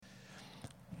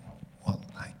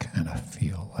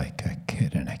feel like a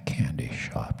kid in a candy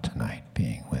shop tonight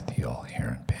being with you all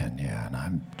here in Penn Yan.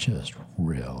 I'm just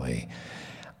really,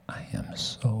 I am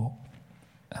so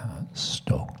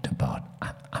stoked about,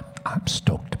 I'm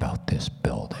stoked about this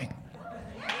building.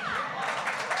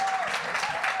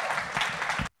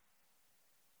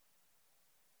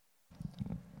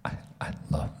 I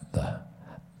love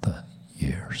the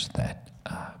years that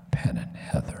Penn and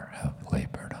Heather have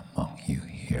labored among you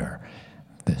here.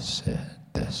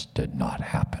 This did not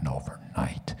happen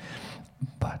overnight,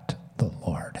 but the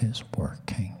Lord is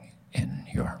working in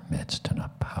your midst in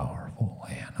a powerful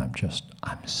way, and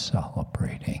I'm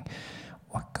celebrating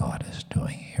what God is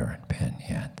doing here in Penn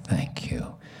Yan. Thank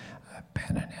you,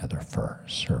 Penn and Heather, for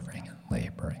serving and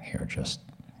laboring here. Just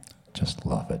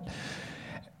love it.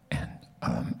 And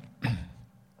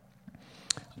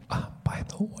by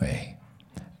the way,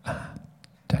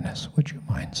 Dennis, would you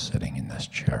mind sitting in this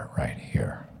chair right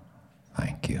here?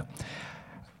 Thank you.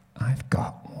 I've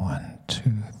got 1,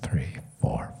 2, 3,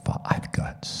 4, 5. I've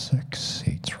got 6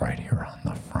 seats right here on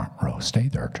the front row. Stay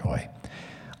there, Joy,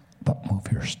 but move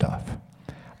your stuff.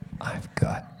 I've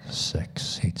got 6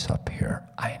 seats up here.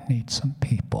 I need some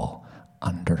people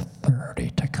under 30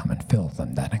 to come and fill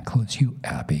them. That includes you,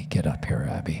 Abby. Get up here,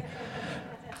 Abby.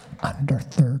 Under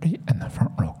 30 in the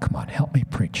front row. Come on, help me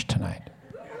preach tonight.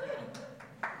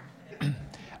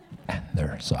 And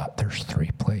there's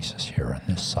 3 places here on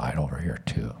this side over here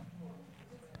too.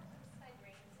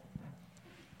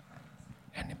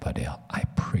 Anybody else? I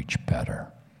preach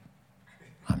better.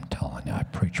 I'm telling you, I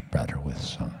preach better with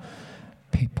some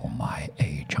people my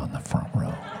age on the front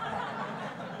row.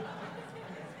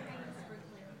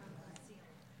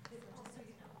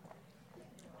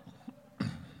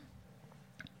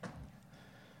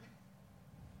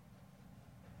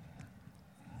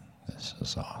 This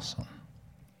is awesome.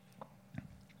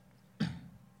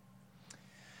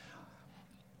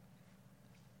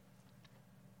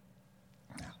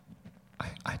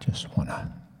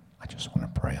 I just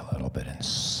want to pray a little bit and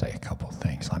say a couple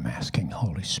things. I'm asking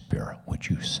Holy Spirit, would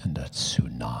you send a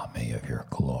tsunami of your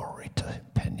glory to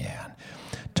Penn Yan,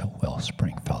 to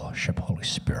Wellspring Fellowship? Holy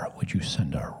Spirit, would you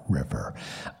send a river,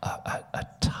 a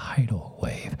tidal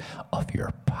wave of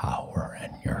your power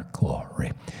and your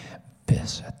glory?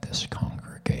 Visit this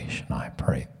congregation, I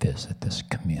pray. Visit this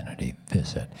community.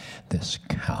 Visit this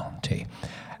county.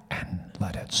 And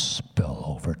let it spill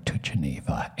over to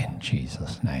Geneva in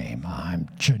Jesus' name. I'm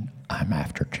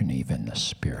after Geneva in the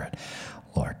Spirit.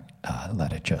 Lord,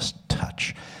 let it just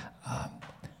touch.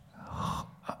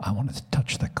 I want it to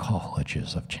touch the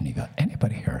colleges of Geneva.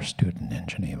 Anybody here a student in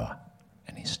Geneva?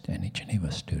 Any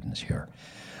Geneva students here?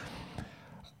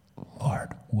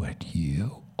 Lord, would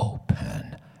you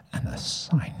open an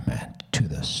assignment to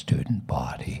the student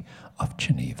body of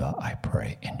Geneva, I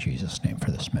pray in Jesus' name,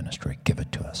 for this ministry. Give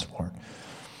it to us, Lord.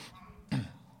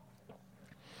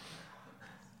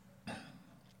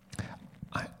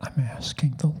 I'm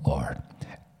asking the Lord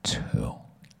to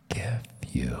give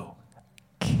you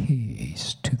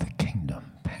keys to the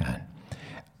kingdom, Penn.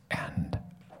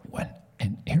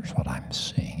 And here's what I'm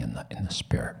seeing in the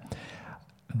Spirit.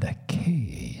 The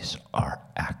keys are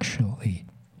actually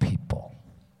people.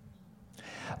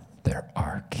 There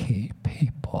are key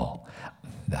people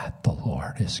that the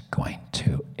Lord is going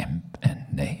to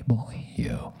enable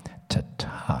you to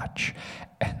touch,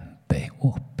 and they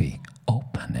will be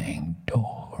opening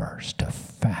doors to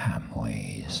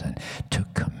families and to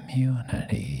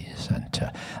communities and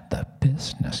to the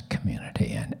business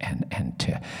community and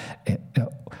to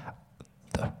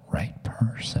the right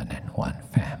person in one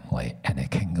family, and it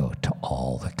can go to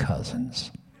all the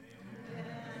cousins.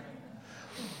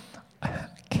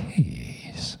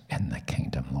 Keys in the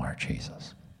kingdom, Lord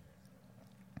Jesus.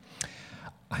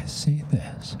 I see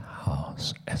this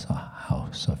house as a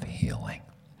house of healing,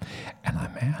 and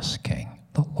I'm asking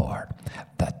the Lord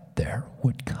that there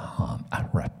would come a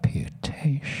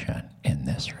reputation in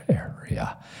this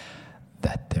area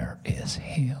that there is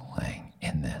healing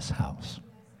in this house.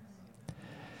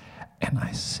 And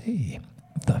I see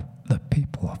the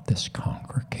people of this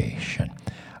congregation,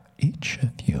 each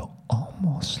of you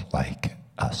almost like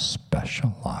a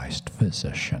specialized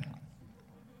physician.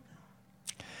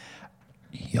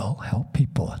 You'll help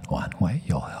people in one way,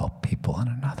 you'll help people in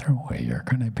another way. You're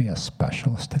going to be a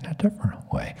specialist in a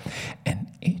different way. And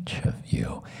each of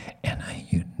you, in a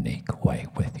unique way,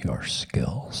 with your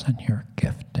skills and your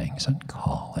giftings and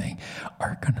calling,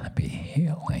 are going to be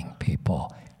healing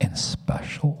people in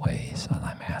special ways. And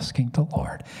I'm asking the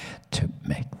Lord to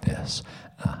make this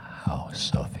a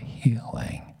house of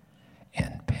healing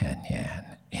in Penn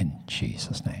Yan, in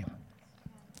Jesus' name.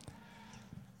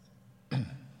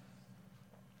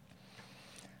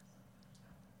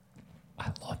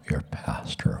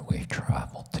 pastor. We've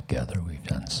traveled together. We've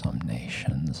done some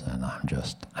nations, and I'm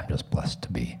just blessed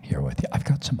to be here with you. I've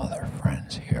got some other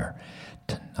friends here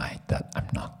tonight that I'm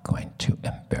not going to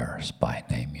embarrass by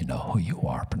name. You know who you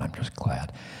are, but I'm just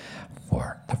glad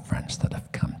for the friends that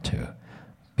have come to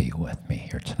be with me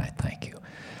here tonight. Thank you.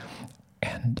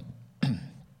 And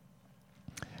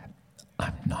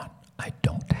I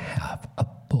don't have a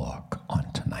book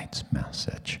on tonight's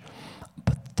message,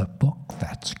 but the book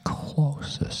that's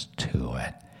closest to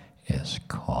it is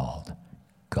called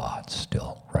God's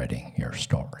Still Writing Your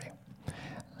Story.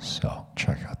 So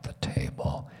check out the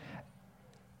table.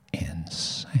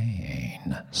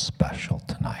 Insane special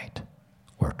tonight.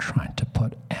 We're trying to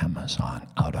put Amazon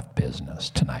out of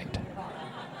business tonight.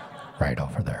 Right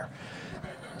over there.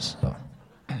 So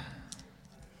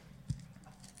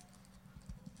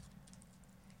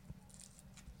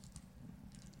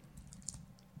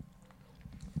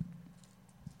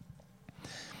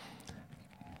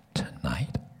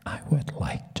tonight I would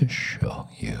like to show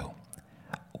you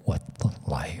what the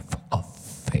life of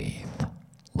faith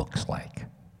looks like.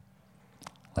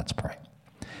 Let's pray.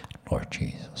 Lord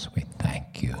Jesus, we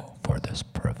thank you for this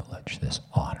privilege, this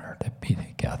honor to be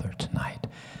together tonight,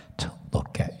 to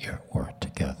look at your word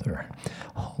together.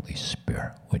 Holy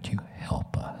Spirit, would you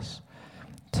help us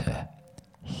to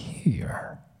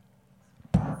hear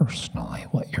personally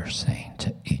what you're saying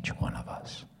to each one of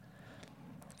us.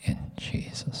 In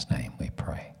Jesus' name we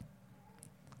pray.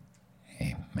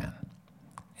 Amen.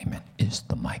 Amen. Is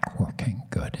the mic working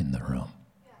good in the room?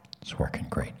 It's working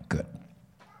great. Good.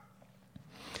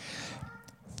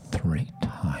 3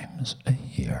 times a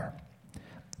year,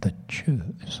 the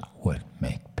Jews would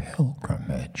make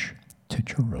pilgrimage to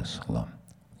Jerusalem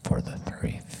for the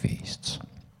 3 feasts.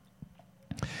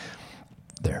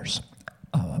 There's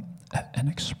an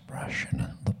expression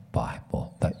in the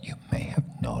Bible that you may have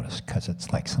noticed, because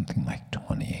it's like something like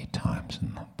 28 times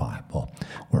in the Bible,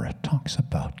 where it talks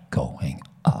about going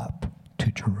up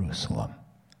to Jerusalem.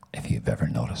 If you've ever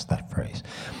noticed that phrase.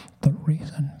 The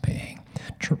reason being,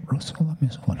 Jerusalem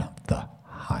is one of the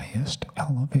highest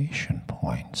elevation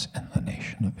points in the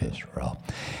nation of Israel.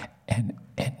 And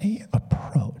any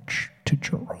approach to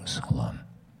Jerusalem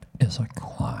is a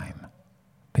climb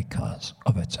because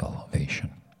of its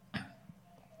elevation.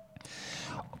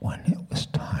 When it was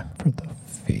time for the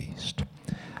feast,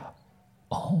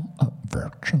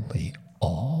 virtually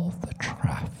all the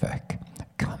traffic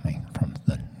coming from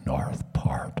the north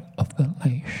part of the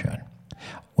nation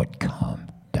would come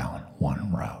down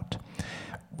one route.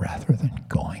 Rather than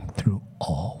going through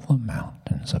all the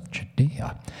mountains of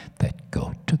Judea that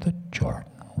go to the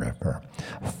Jordan River,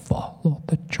 follow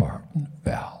the Jordan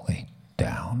Valley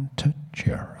down to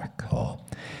Jericho,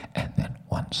 and then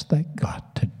once they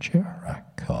got to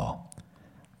Jericho,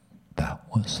 that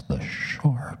was the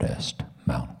shortest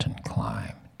mountain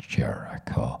climb,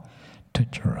 Jericho to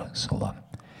Jerusalem.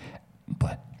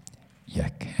 But you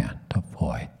can't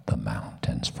avoid the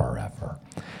mountains forever.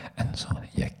 And so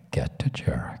you get to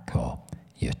Jericho,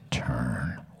 you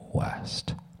turn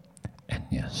west, and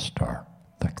you start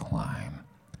the climb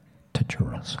to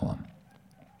Jerusalem.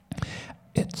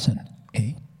 It's an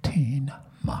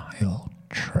 18-mile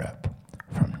trip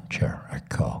from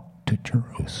Jericho to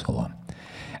Jerusalem,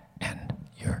 and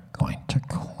you're going to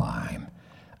climb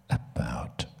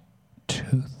about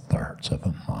 2/3 of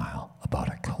a mile, about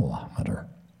a kilometer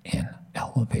in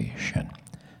elevation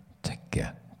to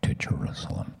get to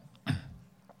Jerusalem.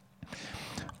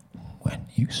 When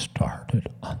you started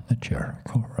on the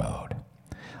Jericho Road,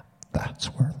 that's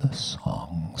where the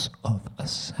songs of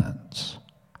ascents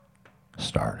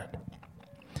started.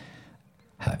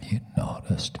 Have you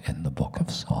noticed in the book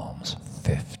of Psalms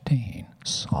 15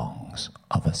 songs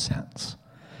of ascents?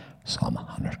 Psalm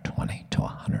 120 to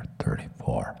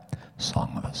 134,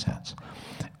 Song of Ascents.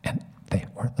 And they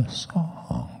were the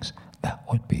songs that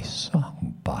would be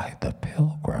sung by the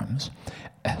pilgrims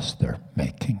as they're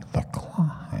making the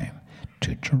climb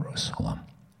to Jerusalem.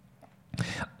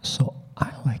 So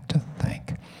I like to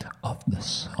think of the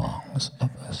songs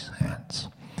of ascents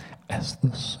as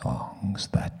the songs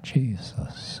that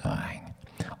Jesus sang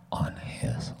on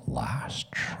his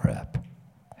last trip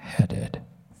headed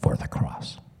for the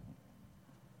cross.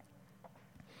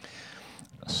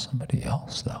 Somebody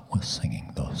else that was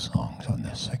singing those songs on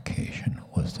this occasion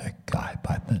was a guy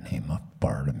by the name of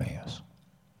Bartimaeus.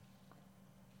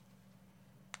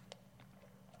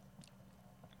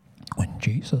 When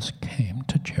Jesus came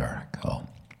to Jericho,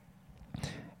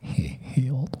 he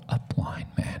healed a blind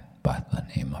man by the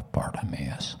name of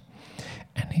Bartimaeus.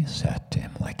 And he said to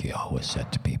him, like he always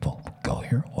said to people, "Go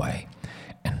your way."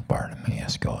 And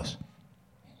Bartimaeus goes,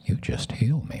 "You just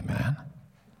healed me, man.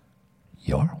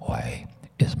 Your way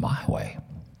is my way.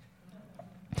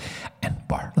 And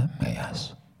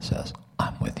Bartimaeus says,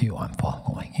 I'm with you, I'm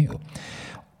following you.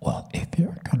 Well, if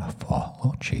you're going to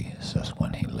follow Jesus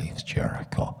when he leaves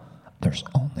Jericho, there's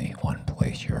only one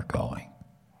place you're going,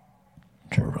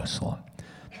 Jerusalem.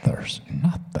 There's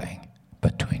nothing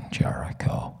between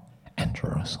Jericho and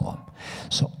Jerusalem.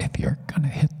 So if you're going to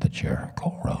hit the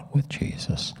Jericho road with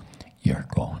Jesus, you're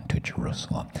going to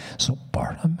Jerusalem. So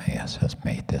Bartimaeus has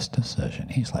made this decision.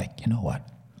 He's like, you know what?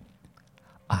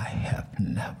 I have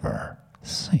never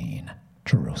seen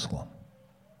Jerusalem.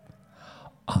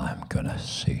 I'm going to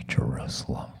see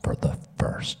Jerusalem for the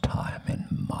first time in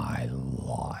my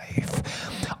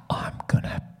life. I'm going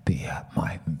to be at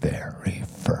my very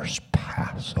first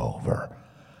Passover,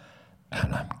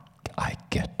 and I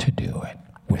get to do it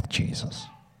with Jesus.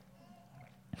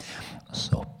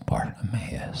 So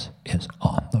Bartimaeus is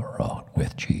on the road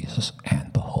with Jesus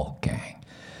and the whole gang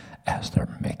as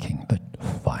they're making the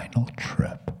final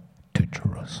trip to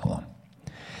Jerusalem.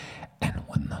 And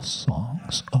when the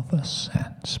songs of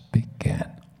ascents begin,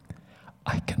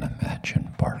 I can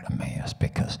imagine Bartimaeus,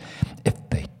 because if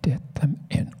they did them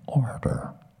in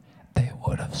order, they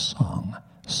would have sung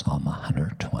Psalm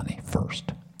 120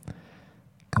 first. It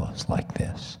goes like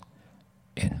this.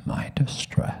 In my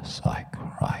distress I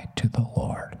cried to the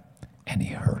Lord, and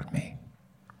he heard me.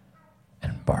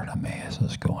 And Bartimaeus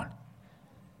is going,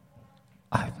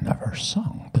 I've never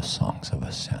sung the songs of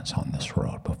ascents on this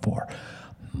road before.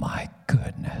 My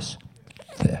goodness,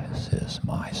 this is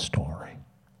my story.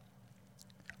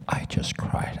 I just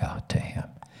cried out to him,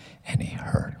 and he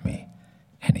heard me,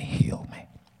 and he healed me.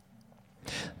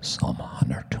 Psalm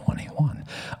 121,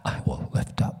 I will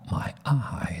lift up my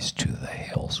eyes to the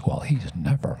hills. Well, he's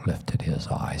never lifted his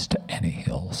eyes to any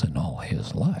hills in all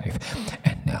his life.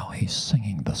 And now he's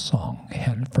singing the song,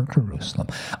 headed for Jerusalem.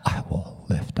 I will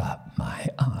lift up my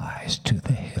eyes to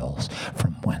the hills,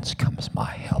 from whence comes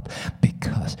my help.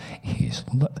 Because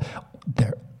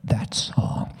that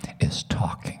song is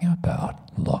talking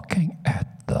about looking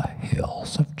at the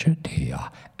hills of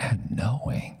Judea and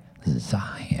knowing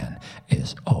Zion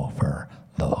is over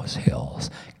those hills.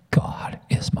 God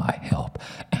is my help,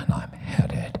 and I'm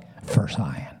headed for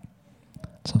Zion.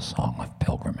 It's a song of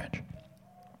pilgrimage.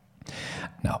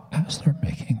 Now, as they're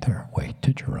making their way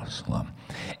to Jerusalem,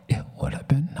 it would have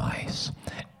been nice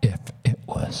if it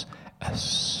was a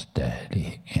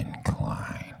steady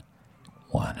incline,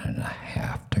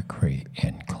 1.5 degree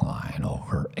incline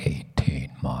over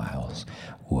 18 miles.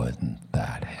 Wouldn't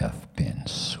that have been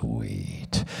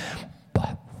sweet?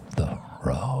 But the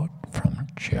road from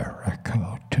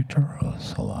Jericho to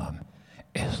Jerusalem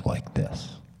is like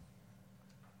this.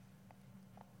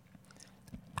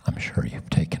 I'm sure you've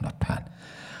taken a pen.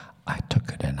 I took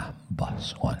it in a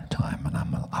bus one time, and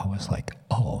I was like,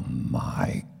 oh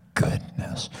my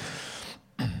goodness.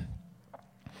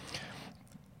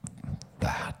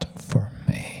 That, for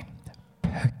me,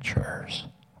 pictures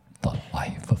the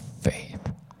life of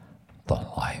faith. The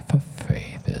life of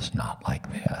faith is not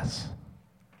like this.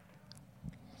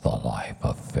 The life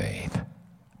of faith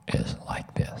is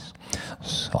like this.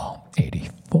 Psalm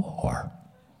 84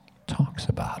 talks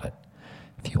about it.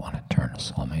 If you want to turn to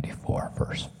Psalm 84,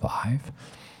 verse 5.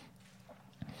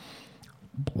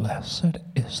 Blessed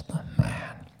is the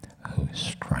man whose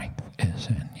strength is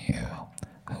in you,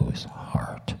 whose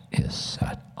heart is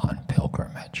set on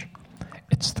pilgrimage.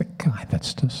 It's the guy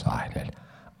that's decided,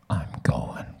 I'm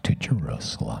going to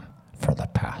Jerusalem for the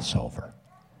Passover.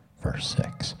 Verse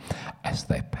 6, as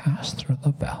they pass through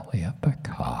the valley of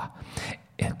Baca,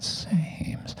 it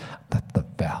seems that the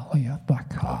valley of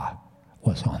Baca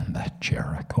was on that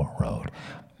Jericho road,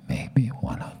 maybe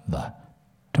one of the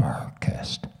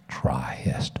darkest,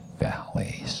 driest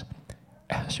valleys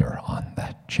as you're on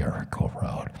that Jericho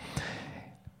road.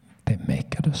 They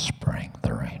make it a spring.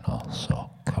 The rain also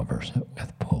covers it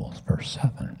with pools. Verse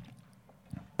 7,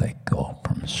 they go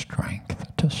from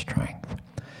strength to strength.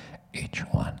 Each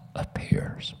one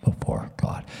appears before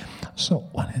God. So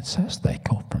when it says they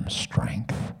go from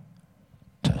strength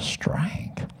to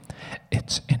strength,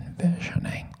 it's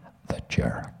envisioning the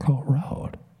Jericho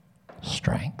road.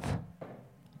 Strength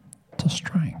to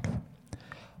strength.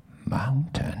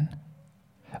 Mountain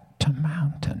to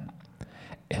mountain.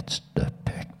 It's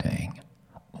depicting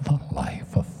the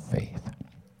life of faith.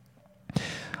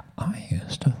 I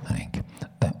used to think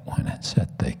that when it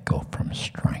said they go from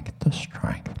strength to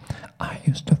strength, I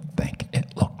used to think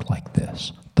it looked like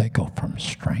this. They go from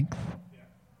strength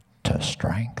to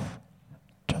strength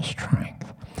to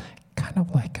strength. Kind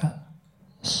of like a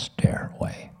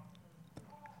stairway.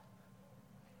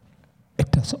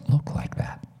 It doesn't look like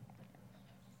that.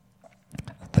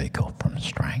 They go from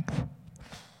strength.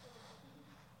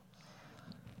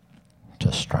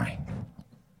 To strength.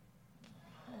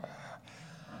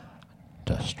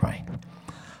 To strength.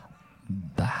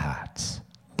 That's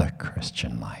the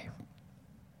Christian life.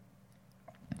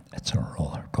 It's a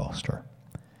roller coaster.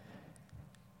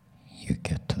 You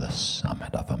get to the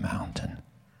summit of a mountain,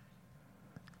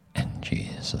 and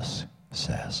Jesus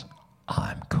says,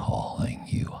 I'm calling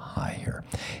you higher.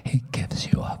 He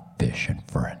gives you a vision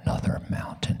for another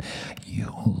mountain.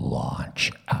 You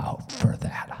launch out for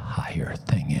that higher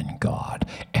thing in God,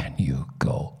 and you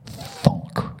go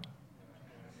thunk.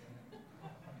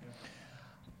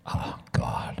 Oh,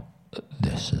 God,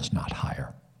 this is not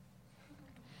higher.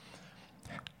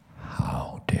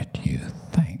 How did you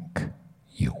think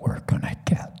you were going to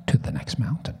get to the next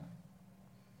mountain?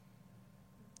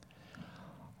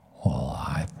 Well,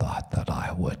 I thought that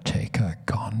I would take a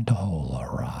gondola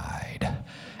ride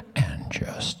and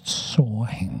just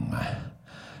swing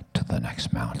to the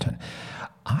next mountain.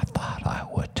 I thought I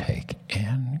would take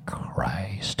In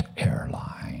Christ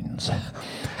Airlines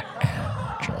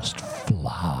and just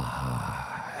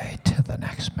fly to the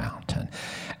next mountain.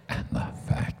 And the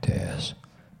fact is,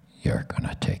 you're going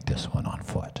to take this one on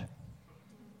foot.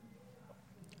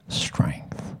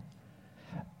 Strength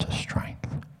to strength.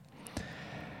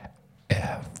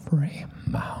 Every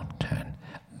mountain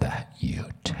that you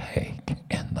take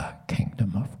in the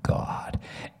kingdom of God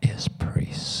is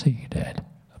preceded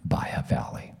by a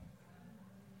valley.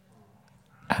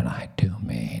 And I do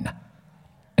mean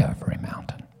every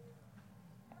mountain.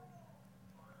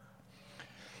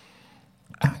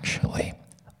 Actually,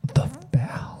 the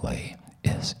valley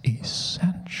is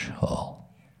essential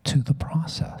to the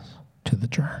process, to the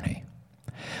journey,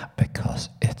 because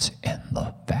it's in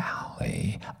the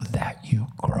valley that you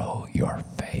grow your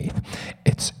faith.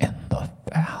 It's in the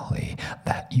valley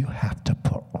that you have to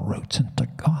put roots into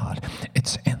God.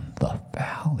 It's in the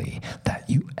valley that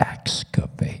you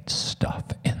excavate stuff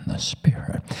in the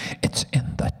Spirit. It's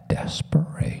in the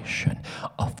desperation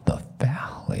of the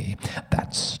valley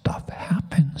that stuff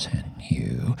happens in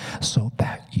you so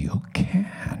that you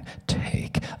can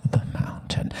take the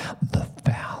mountain. The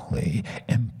valley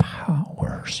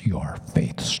empowers your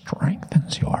faith,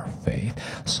 strengthens your faith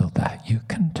so that you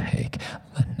can take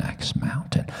the next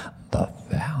mountain. The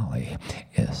valley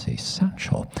is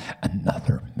essential.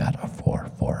 Another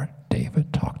metaphor for it,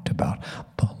 David talked about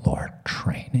the Lord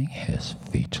training his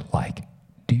feet like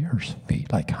deer's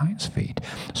feet, like hinds feet,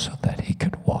 so that he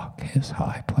could walk his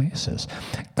high places.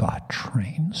 God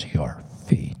trains your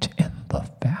feet in the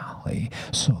valley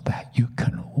so that you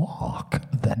can walk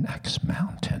the next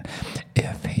mountain.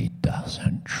 If he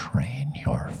doesn't train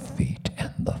your feet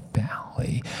in the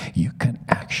valley, you can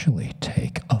actually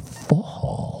take a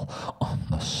fall on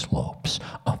the slopes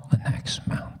of the next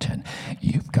mountain.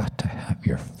 You've got to have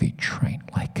your feet trained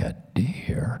like a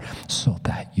deer so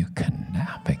that you can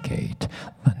navigate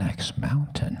the next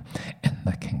mountain in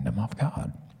the kingdom of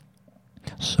God.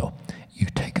 So you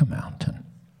take a mountain.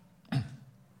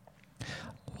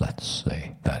 Let's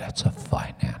say that it's a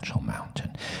financial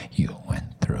mountain. You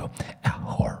went through a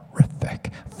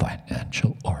horrific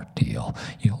financial ordeal.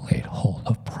 You laid hold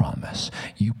of promise.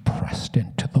 You pressed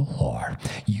into the Lord.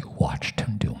 You watched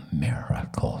him do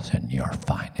miracles in your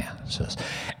finances.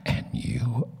 And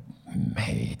you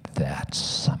made that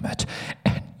summit.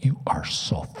 And you are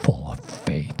so full of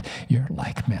faith. You're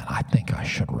like, man, I think I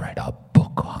should write a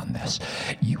book on this.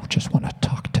 You just want to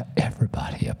talk to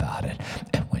everybody about it.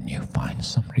 And when you find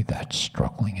somebody that's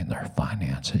struggling in their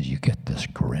finances, you get this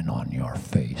grin on your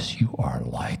face. You are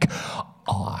like,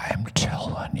 I'm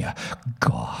telling you,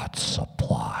 God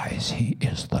supplies. He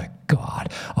is the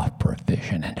God of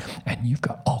provision. And you've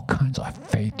got all kinds of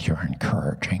faith. You're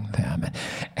encouraging them.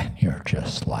 And you're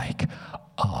just like,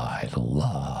 I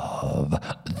love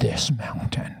this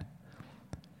mountain.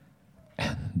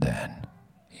 And then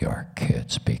your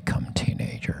kids become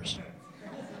teenagers.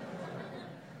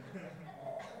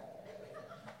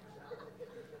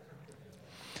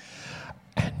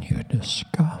 And you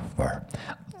discover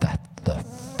that the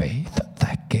faith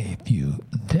that gave you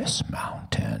this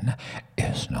mountain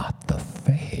is not the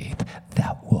faith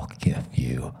that will give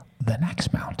you the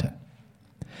next mountain.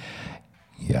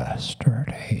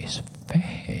 Yesterday's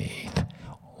faith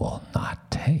will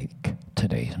not take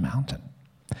today's mountain.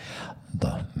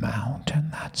 The mountain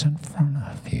that's in front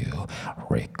of you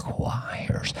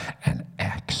requires an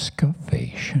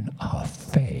excavation of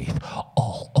faith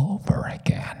all over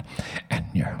again. And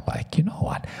you're like, you know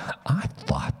what? I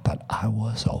thought that I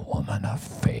was a woman of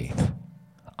faith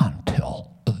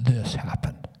until this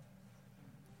happened.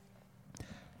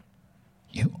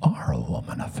 You are a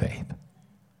woman of faith.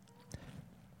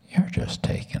 You're just just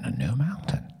taken a new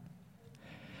mountain.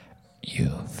 You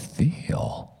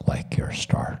feel like you're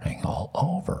starting all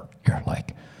over. You're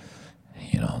like,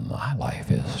 my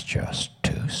life is just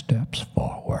 2 steps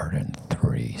forward and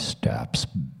 3 steps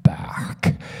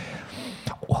back.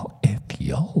 Well, if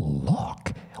you'll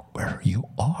look where you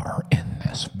are in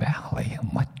this valley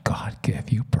and let God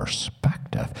give you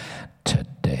perspective,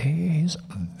 today's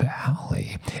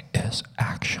valley is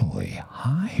actually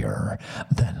higher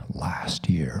than last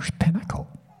year's pinnacle.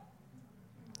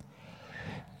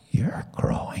 You're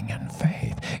growing in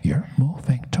faith. You're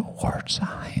moving towards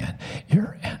Zion.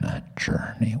 You're in a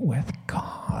journey with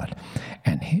God,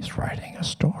 and He's writing a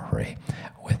story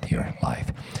with your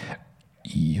life.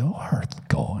 You're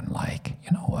going like,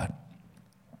 you know what?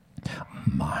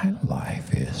 My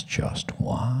life is just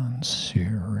one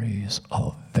series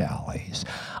of valleys.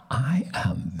 I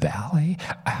am valley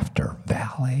after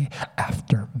valley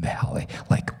after valley.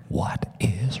 Like, what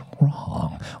is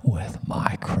wrong with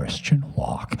my Christian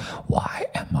walk? Why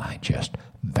am I just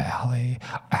valley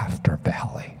after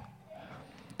valley?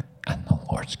 And the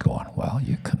Lord's going, well,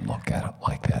 you can look at it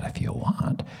like that if you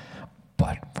want,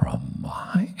 but from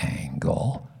my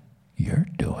angle, you're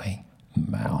doing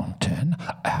mountain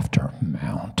after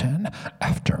mountain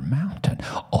after mountain.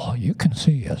 All you can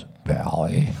see is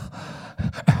valley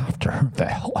after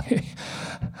valley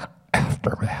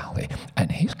after valley.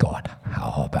 And He's going,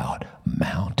 how about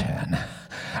mountain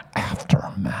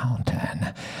after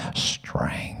mountain,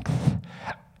 strength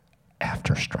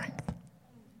after strength?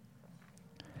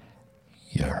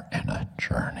 You're in a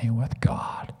journey with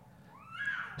God,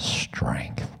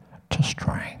 strength to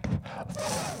strength,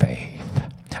 faith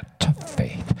to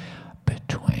faith.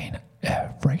 Between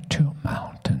every 2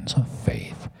 mountains of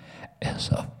faith is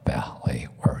a valley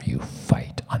where you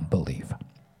fight unbelief.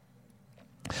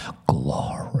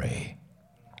 Glory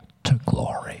to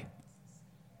glory.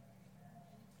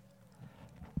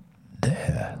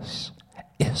 This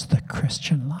is the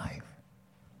Christian life,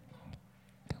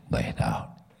 laid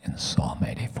out in Psalm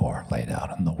 84, laid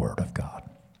out in the Word of God.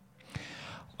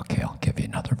 Okay, I'll give you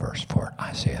another verse for it.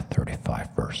 Isaiah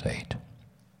 35, verse 8.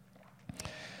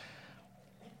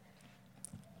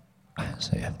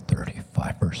 Isaiah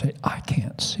 35, verse 8. I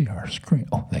can't see our screen.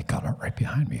 Oh, they got it right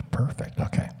behind me. Perfect.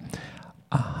 Okay.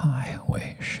 A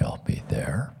highway shall be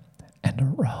there, and a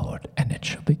road, and it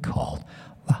shall be called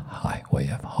the highway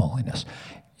of holiness.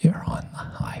 You're on the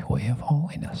highway of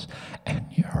holiness, and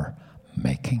you're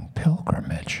making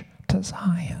pilgrimage to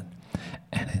Zion.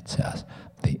 And it says,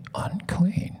 the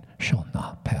unclean shall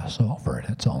not pass over it.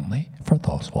 It's only for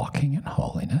those walking in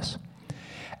holiness.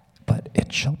 But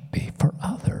it shall be for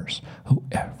others.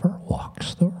 Whoever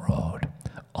walks the road,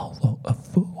 although a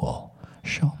fool,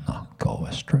 shall not go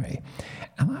astray.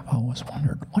 And I've always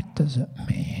wondered, what does it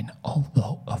mean,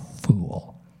 although a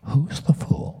fool? Who's the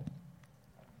fool?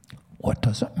 What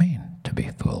does it mean to be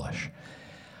foolish?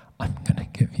 I'm going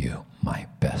to give you my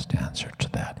best answer to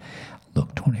that.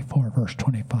 Luke 24, verse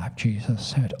 25, Jesus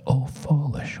said, O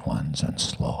foolish ones and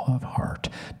slow of heart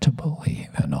to believe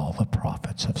in all the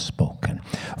prophets have spoken.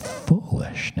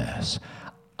 Foolishness,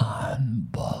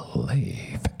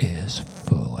 unbelief is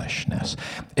foolishness.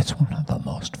 It's one of the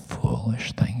most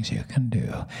foolish things you can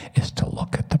do is to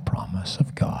look at the promise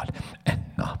of God and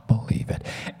not believe it.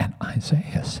 And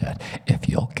Isaiah said, if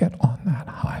you'll get on that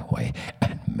highway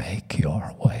and make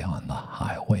your way on the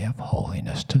highway of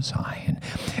holiness to Zion,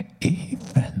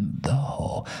 even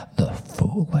though the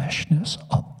foolishness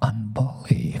of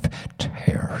unbelief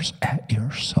tears at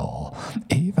your soul,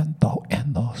 even though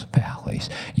in those valleys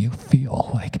you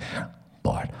feel like,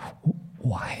 Lord,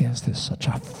 why is this such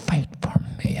a fight for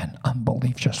me? And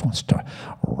unbelief just wants to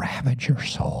ravage your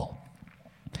soul.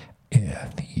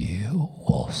 If you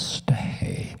will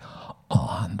stay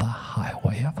on the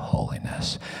highway of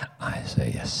holiness,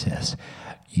 Isaiah says,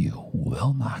 you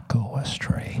will not go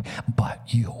astray, but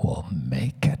you will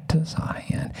make it to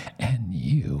Zion, and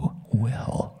you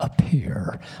will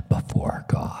appear before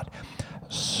God.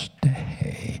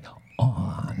 Stay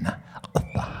on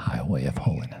the highway of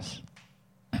holiness.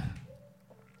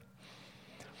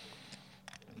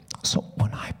 So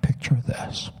when I picture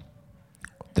this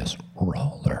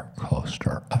roller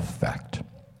coaster effect,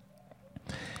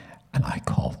 and I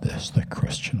call this the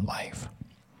Christian life,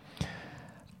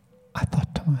 I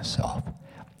thought to myself,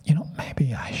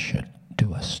 maybe I should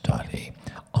do a study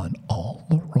on all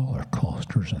the roller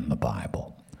coasters in the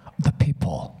Bible, the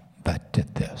people that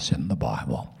did this in the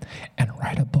Bible, and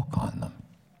write a book on them.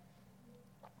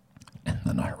 And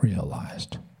then I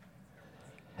realized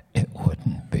it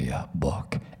wouldn't be a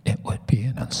book, it would be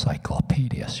an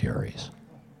encyclopedia series.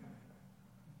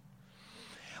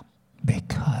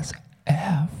 Because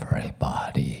every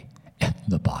everybody in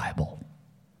the Bible.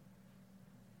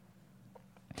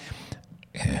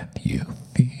 If you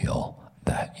feel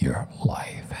that your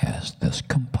life has this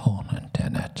component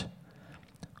in it,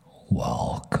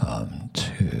 welcome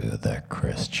to the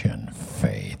Christian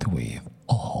faith. We've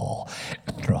all,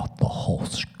 throughout the whole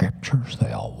scriptures,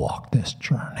 they all walk this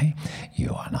journey.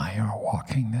 You and I are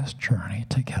walking this journey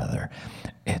together.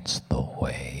 It's the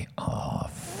way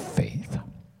of faith.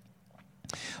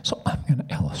 So I'm going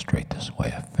to illustrate this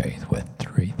way of faith with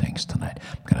three things tonight.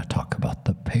 I'm going to talk about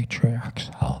the patriarchs,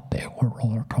 how they were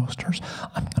roller coasters.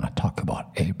 I'm going to talk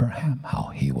about Abraham, how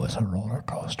he was a roller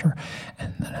coaster.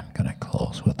 And then I'm going to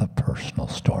close with a personal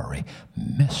story,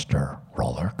 Mr.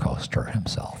 Roller Coaster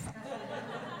himself,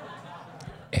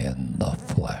 in the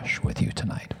flesh with you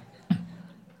tonight.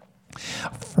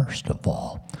 First of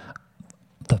all,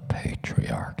 the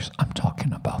patriarchs. I'm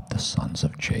talking about the sons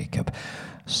of Jacob: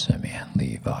 Simeon,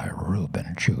 Levi,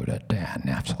 Reuben, Judah, Dan,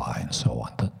 Naphtali, and so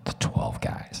on, the 12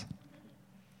 guys.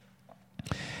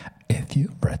 If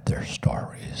you've read their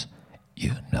stories,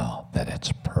 you know that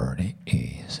it's pretty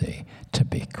easy to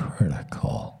be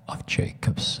critical of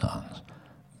Jacob's sons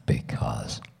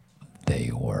because they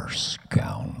were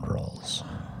scoundrels.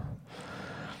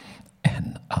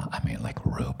 And like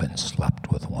Reuben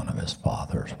slept with one of his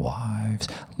father's wives.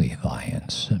 Levi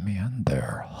and Simeon,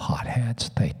 they're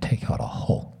hotheads. They take out a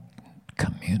whole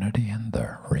community in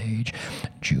their rage.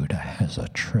 Judah has a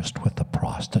tryst with a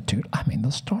prostitute. The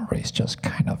story's just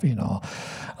kind of,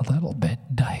 a little bit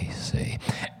dicey.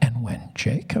 And when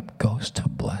Jacob goes to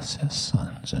bless his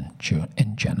sons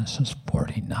in Genesis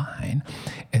 49,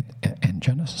 and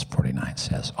Genesis 49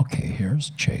 says, okay,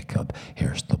 here's Jacob,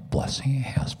 here's the blessing he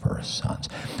has for his sons.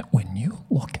 When you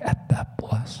look at that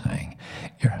blessing,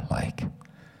 you're like,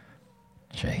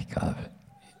 Jacob,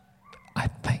 I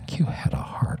think you had a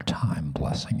hard time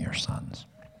blessing your sons.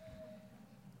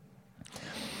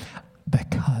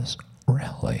 Because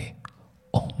really,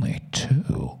 only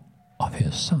 2 of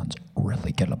his sons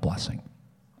really get a blessing.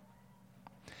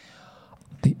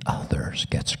 The others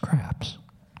get scraps.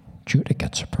 Judah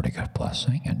gets a pretty good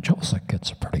blessing, and Joseph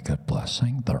gets a pretty good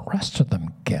blessing. The rest of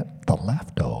them get the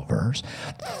leftovers.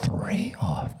 3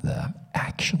 of them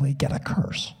actually get a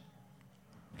curse.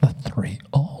 The 3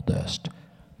 oldest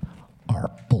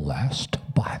are blessed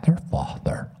by their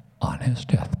father on his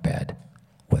deathbed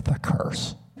with a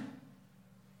curse.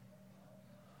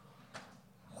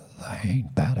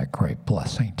 Ain't that a great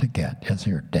blessing to get as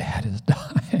your dad is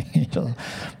dying? He just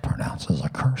pronounces a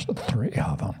curse to 3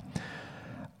 of them.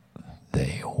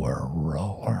 They were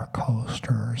roller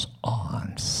coasters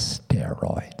on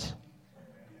steroids.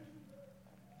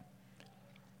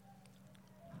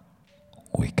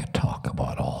 We could talk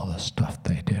about all the stuff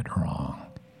they did wrong,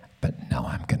 but now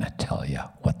I'm going to tell you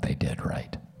what they did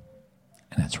right.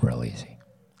 And it's real easy.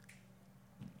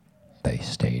 They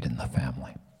stayed in the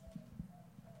family.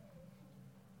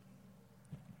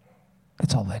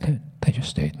 That's all they did. They just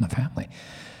stayed in the family.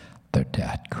 Their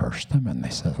dad cursed them, and they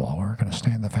said, well, we're going to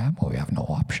stay in the family. We have no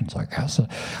options, I guess.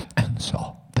 And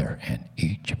so they're in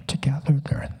Egypt together.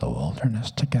 They're in the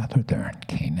wilderness together. They're in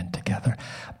Canaan together.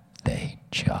 They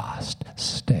just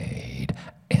stayed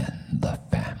in the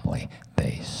family.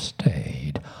 They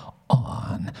stayed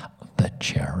on the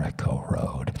Jericho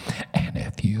road. And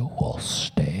if you will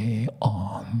stay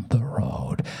on the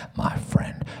road, my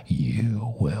friend,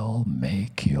 you will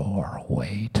make your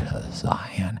way to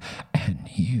Zion, and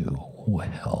you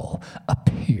will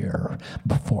appear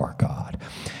before God.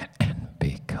 And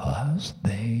because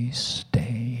they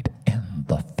stayed in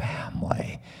the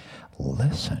family,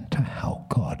 listen to how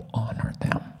God honored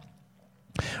them.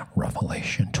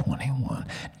 Revelation 21,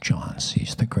 John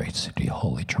sees the great city,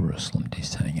 holy Jerusalem,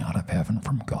 descending out of heaven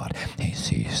from God. He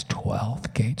sees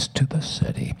 12 gates to the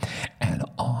city, and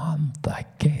on the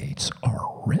gates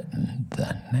are written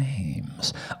the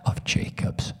names of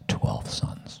Jacob's 12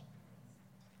 sons.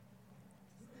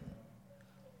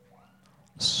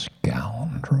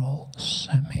 Scoundrel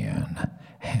Simeon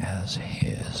has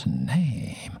his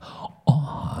name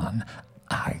on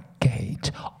a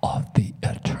gate of the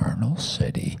eternal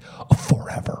city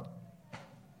forever.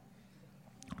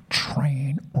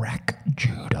 Train wreck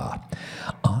Judah,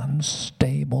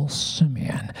 unstable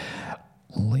Simeon,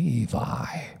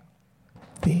 Levi.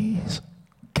 These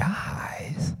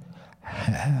guys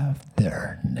have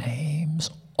their names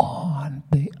on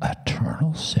the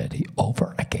eternal city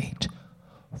over a gate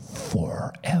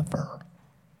forever.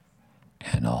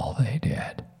 And all they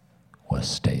did was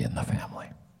stay in the family.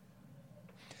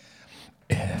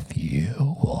 If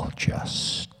you will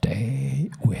just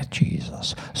stay with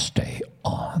Jesus, stay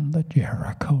on the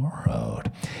Jericho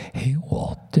road, he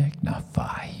will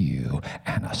dignify you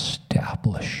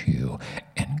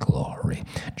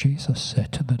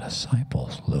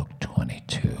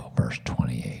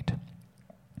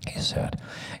said,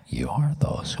 you are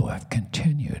those who have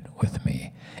continued with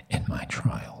me in my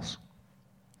trials.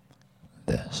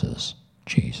 This is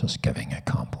Jesus giving a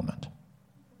compliment.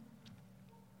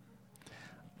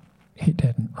 He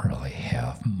didn't really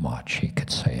have much he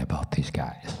could say about these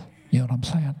guys. You know what I'm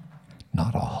saying?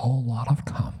 Not a whole lot of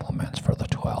compliments for the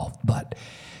 12, but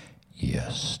you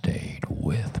stayed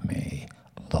with me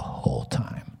the whole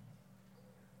time.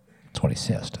 That's what he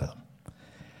says to them.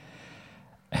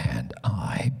 And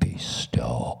I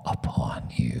bestow upon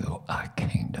you a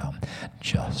kingdom,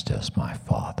 just as my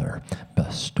Father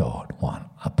bestowed one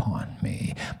upon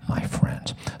me. My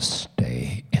friends,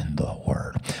 stay in the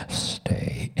Word.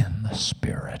 Stay in the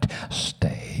Spirit.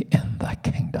 Stay in the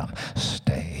kingdom.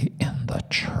 Stay in the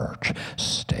church.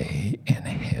 Stay in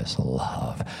His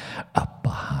love.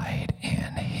 Abide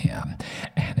in Him.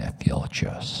 And if you'll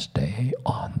just stay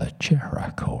on the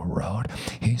Jericho road,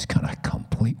 He's going to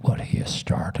complete what He has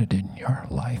started in your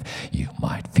life. You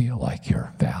might feel like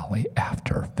you're valley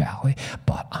after valley,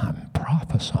 but I'm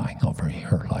prophesying over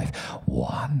your life.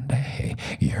 One day,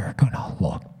 you're going to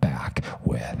look back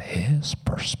with His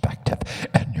perspective,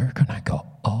 and you're going to go,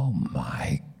 oh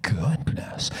my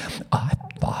goodness, I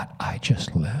thought I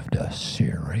just lived a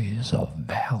series of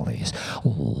valleys.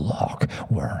 Look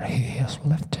where He has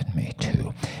lifted me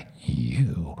to.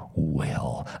 You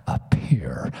will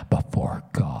appear before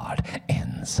God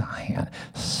in Zion.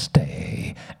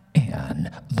 Stay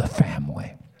in the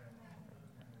family.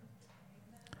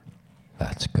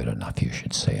 That's good enough. You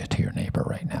should say it to your neighbor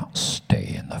right now.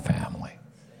 Stay in the family.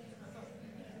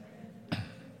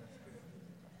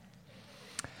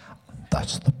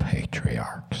 That's the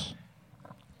patriarchs.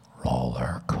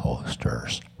 Roller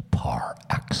coasters par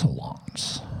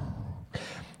excellence.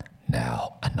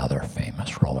 Now, another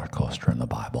famous roller coaster in the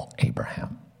Bible,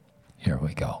 Abraham. Here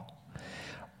we go.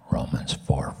 Romans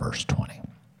 4, verse 20.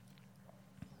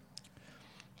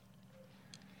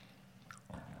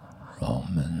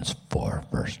 Romans 4,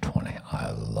 verse 20.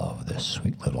 I love this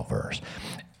sweet little verse.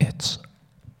 It's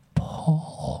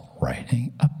Paul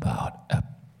writing about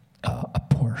a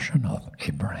portion of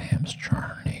Abraham's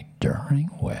journey during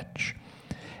which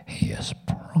he is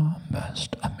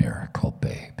promised a miracle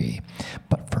baby.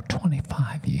 But for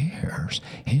 25 years,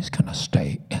 he's going to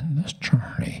stay in this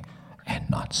journey and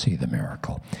not see the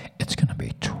miracle. It's going to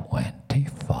be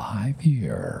 25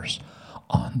 years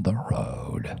on the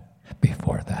road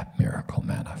before that miracle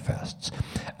manifests.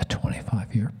 A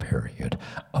 25-year period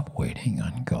of waiting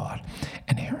on God.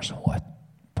 And here's what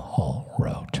Paul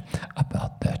wrote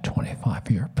about that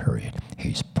 25-year period.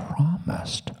 He's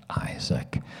promised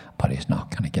Isaac, but he's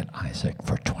not going to get Isaac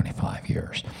for 25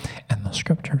 years. And the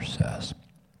scripture says,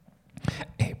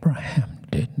 Abraham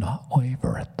did not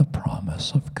waver at the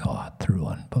promise of God through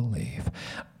unbelief,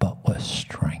 but was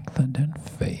strengthened in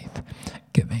faith,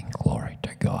 giving glory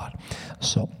to God.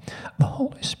 So the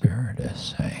Holy Spirit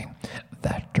is saying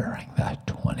that during that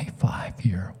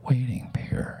 25-year waiting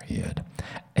period,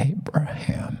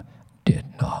 Abraham did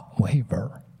not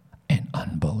waver in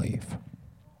unbelief.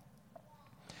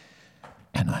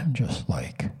 And I'm just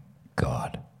like,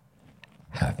 God,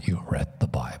 have you read the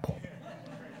Bible?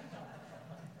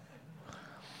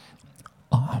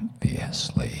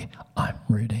 Obviously, I'm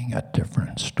reading a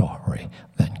different story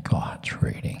than God's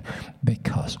reading,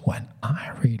 because when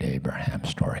I read Abraham's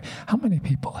story, how many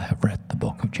people have read the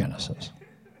book of Genesis?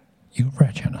 You've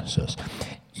read Genesis.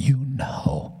 You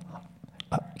know.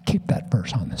 Keep that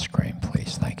verse on the screen,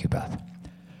 please. Thank you, Beth.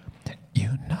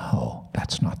 You know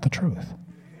that's not the truth.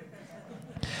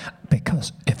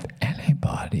 Because if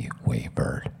anybody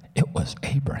wavered, it was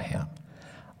Abraham.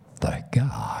 The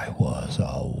guy was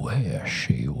a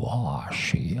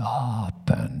wishy-washy, up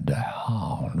and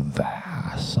down,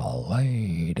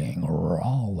 vacillating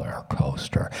roller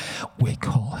coaster. We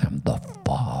call him the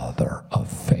father of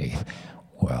faith.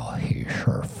 Well, he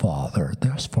sure fathered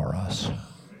this for us.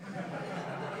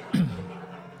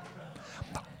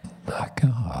 The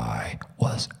guy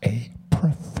was a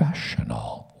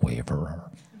professional waverer.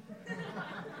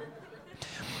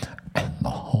 And the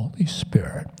Holy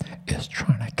Spirit is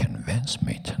trying to convince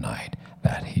me tonight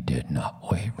that he did not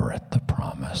waver at the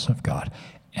promise of God.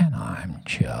 And I'm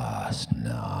just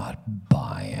not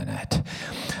buying it.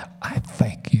 I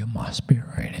think you must be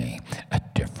reading a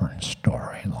different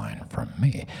storyline from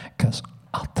me, because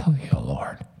I'll tell you,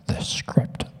 Lord, the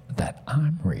script that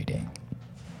I'm reading.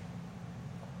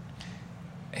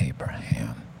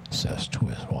 Abraham says to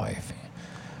his wife,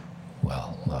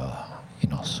 well,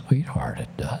 sweetheart, it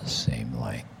does seem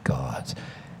like God's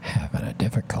having a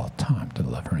difficult time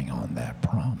delivering on that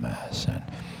promise, and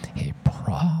he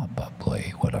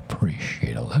probably would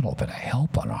appreciate a little bit of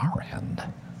help on our end.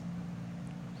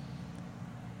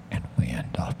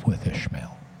 up with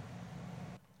Ishmael.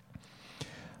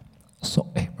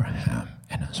 So Abraham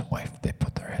and his wife, they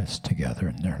put their heads together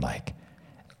and they're like,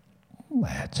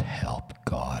 let's help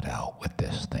God out with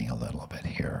this thing a little bit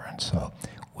here. And so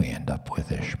we end up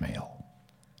with Ishmael.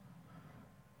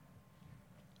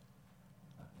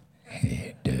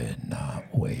 He did not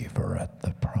waver at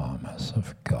the promise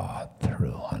of God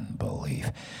through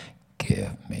unbelief.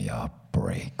 Give me a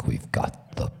break. We've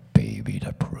got the baby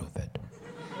to prove it.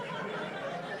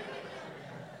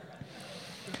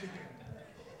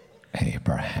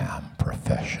 Abraham,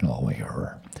 professional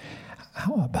waverer.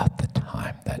 How about the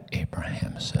time that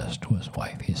Abraham says to his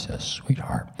wife, he says,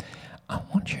 sweetheart, I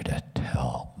want you to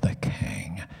tell the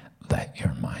king that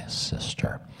you're my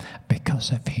sister,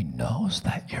 because if he knows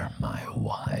that you're my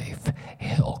wife,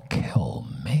 he'll kill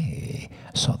me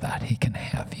so that he can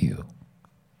have you.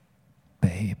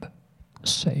 Babe,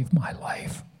 save my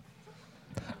life.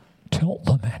 Tell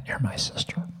the man you're my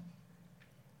sister.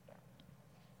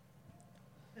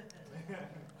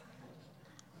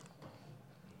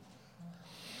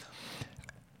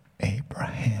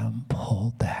 Abraham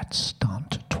pulled that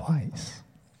stunt twice.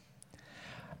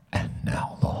 And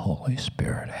now the Holy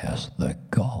Spirit has the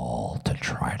gall to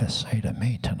try to say to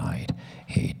me tonight,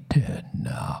 he did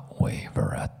not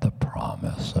waver at the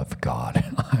promise of God.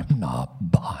 And I'm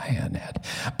not buying it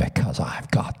because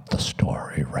I've got the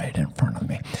story right in front of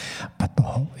me. But the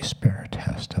Holy Spirit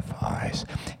testifies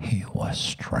he was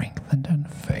strengthened in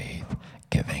faith,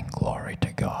 giving glory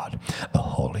to God. The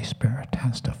Holy Spirit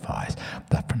testifies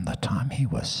that from the time he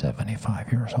was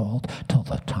 75 years old till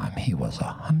the time he was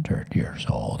 100 years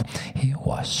old, he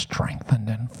was strengthened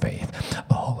in faith.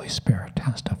 The Holy Spirit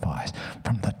testifies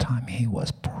from the time he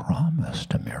was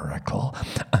promised a miracle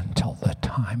until the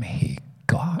time he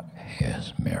got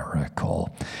his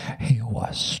miracle, he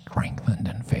was strengthened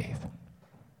in faith.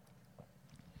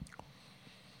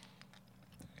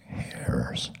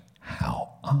 Here's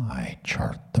how I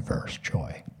chart the verse,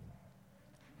 Joy.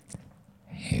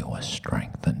 He was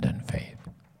strengthened in faith,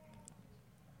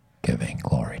 giving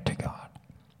glory to God.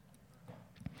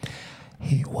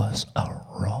 He was a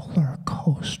roller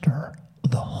coaster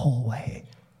the whole way.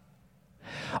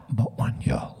 But when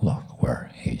you look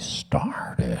where he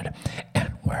started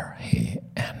and where he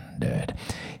ended,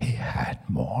 he had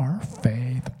more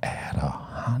faith at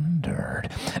 100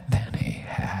 than he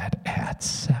had at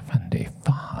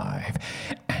 75.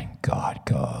 And God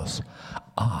goes,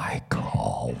 I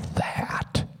call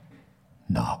that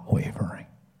not wavering.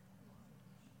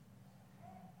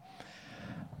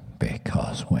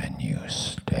 Because when you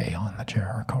stay on the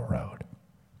Jericho Road,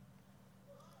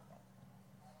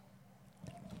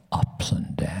 ups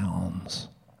and downs,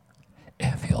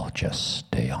 if you'll just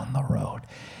stay on the road,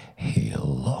 he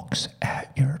looks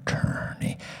at your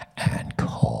journey and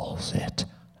calls it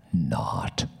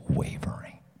not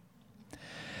wavering.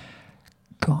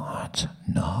 God's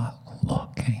not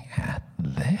looking at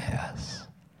this.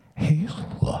 He's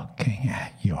looking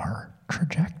at your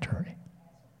trajectory.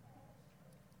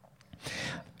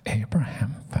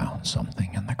 Abraham found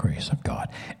something in the grace of God.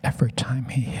 Every time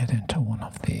he hit into one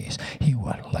of these, he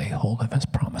would lay hold of his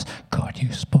promise. God,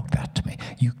 you spoke that to me.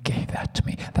 You gave that to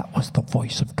me. That was the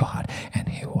voice of God. And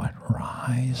he would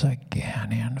rise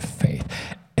again in faith.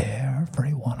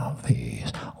 Every one of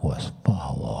these was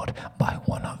followed by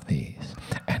one of these.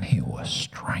 And he was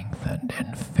strengthened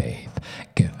in faith,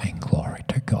 giving glory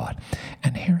to God.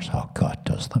 And here's how God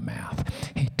does the math.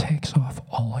 He takes off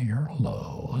all your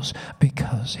lows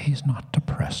because he's not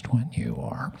depressed when you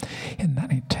are. And then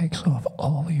he takes off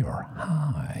all your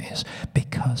highs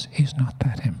because he's not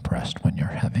that impressed when you're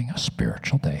having a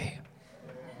spiritual day.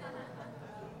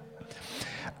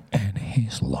 And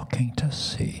he's looking to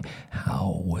see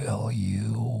how will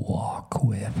you walk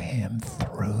with him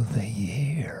through the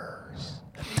years.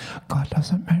 God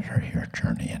doesn't measure your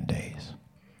journey in days.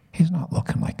 He's not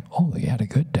looking like, oh, you had a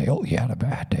good day, oh, you had a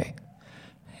bad day.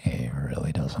 He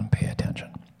really doesn't pay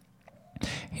attention.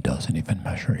 He doesn't even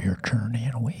measure your journey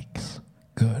in weeks.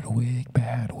 Good week,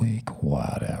 bad week,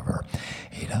 whatever.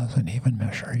 He doesn't even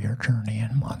measure your journey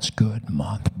in months. Good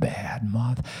month, bad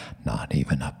month, not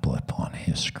even a blip on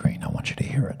his screen. I want you to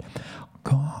hear it.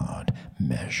 God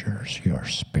measures your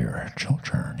spiritual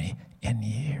journey in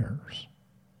years.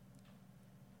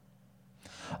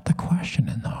 The question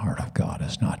in the heart of God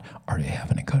is not, are you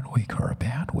having a good week or a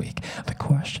bad week? The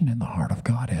question in the heart of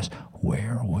God is,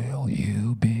 where will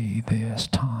you be this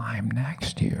time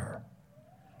next year?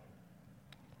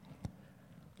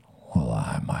 Well,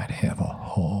 I might have a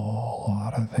whole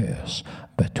lot of this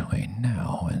between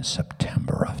now and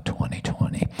September of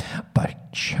 2020,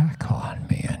 but check on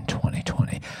me in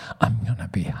 2020. I'm going to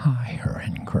be higher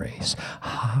in grace,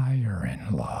 higher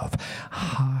in love,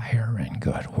 higher in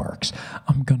good works.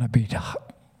 I'm going to be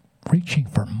reaching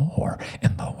for more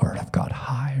in the Word of God,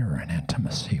 higher in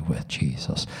intimacy with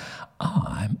Jesus.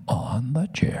 I'm on the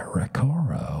Jericho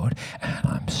road, and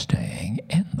I'm staying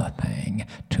in the thing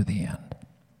to the end.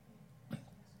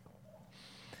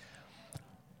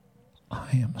 I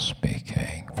am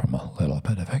speaking from a little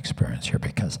bit of experience here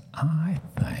because I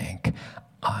think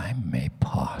I may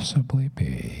possibly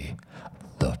be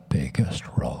the biggest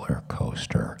roller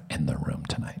coaster in the room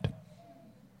tonight.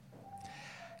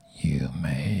 You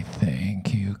may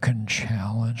think you can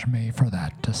challenge me for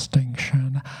that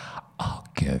distinction. I'll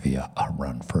give you a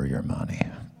run for your money.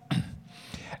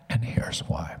 And here's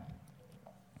why.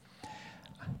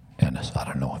 Dennis, I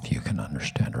don't know if you can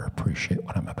understand or appreciate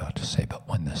what I'm about to say, but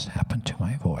when this happened to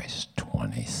my voice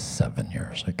 27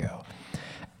 years ago,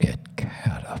 it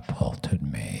catapulted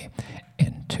me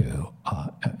into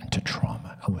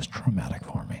trauma. It was traumatic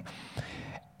for me.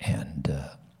 And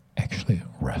actually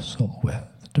wrestled with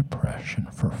depression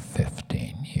for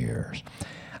 15 years.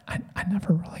 I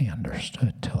never really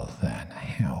understood till then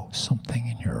how something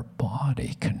in your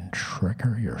body can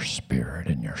trigger your spirit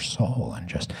and your soul, and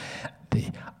just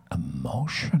the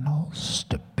emotional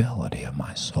stability of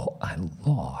my soul. I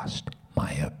lost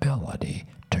my ability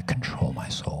to control my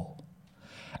soul,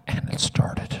 and it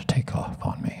started to take off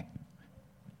on me.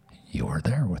 You were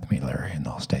there with me, Larry, in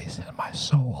those days, and my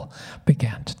soul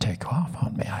began to take off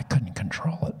on me. I couldn't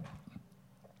control it.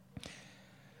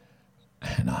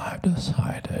 And I've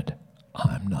decided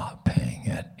I'm not paying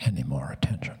it any more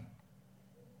attention.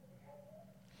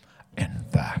 In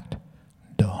fact,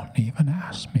 don't even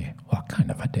ask me what kind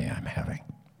of a day I'm having.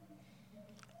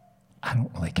 I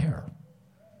don't really care.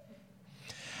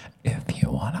 If you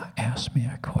want to ask me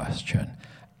a question,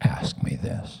 ask me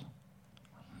this.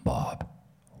 Bob,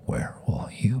 where will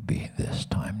you be this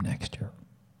time next year?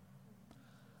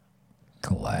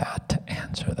 Glad to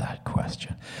answer that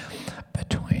question.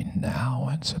 Between now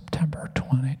and September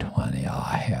 2020,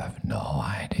 I have no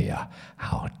idea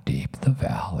how deep the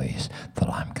valleys that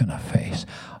I'm going to face.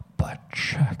 But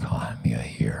check on me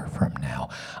a year from now.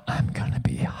 I'm going to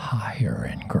be higher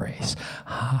in grace,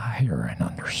 higher in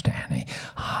understanding,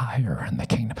 higher in the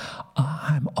kingdom.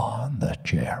 I'm on the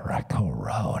Jericho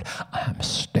road. I'm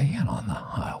staying on the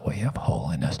highway of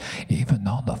holiness, even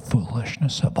though the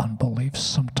foolishness of unbelief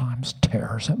sometimes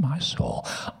tears at my soul.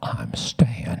 I'm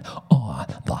staying on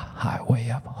the highway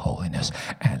of holiness,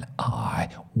 and I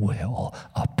will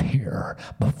appear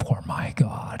before my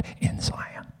God in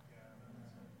Zion.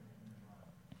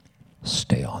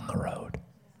 Stay on the road.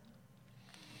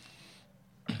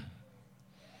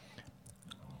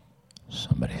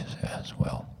 Somebody says,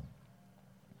 well,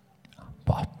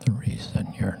 Bob, the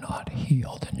reason you're not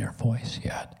healed in your voice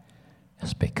yet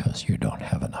is because you don't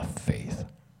have enough faith.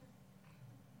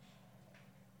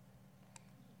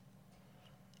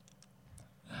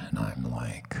 And I'm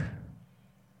like,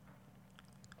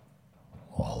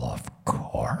 well, of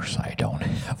course I don't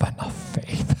have enough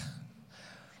faith.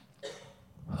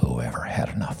 Whoever had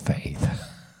enough faith?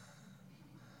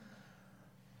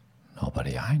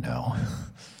 Nobody I know.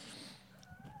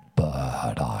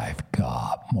 But I've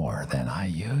got more than I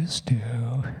used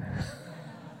to.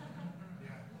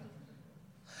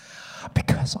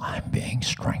 Because I'm being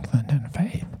strengthened in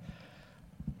faith.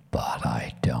 But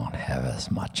I don't have as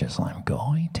much as I'm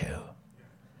going to.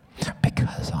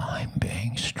 Because I'm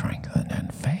being strengthened in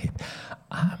faith.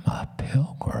 I'm a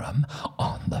pilgrim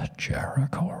on the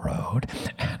Jericho road,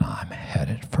 and I'm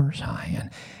headed for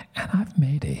Zion, and I've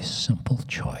made a simple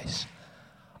choice.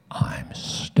 I'm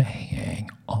staying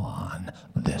on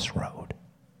this road.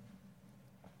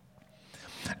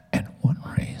 And one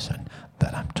reason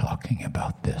that I'm talking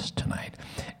about this tonight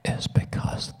is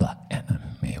because the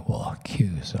enemy will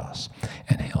accuse us,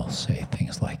 and he'll say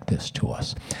things like this to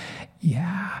us.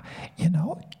 Yeah,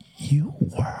 you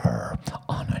were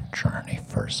on a journey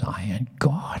for Zion.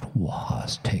 God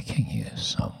was taking you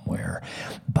somewhere,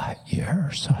 but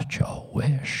you're such a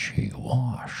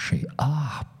wishy-washy,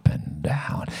 up and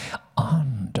down,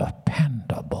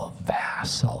 undependable,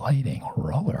 vacillating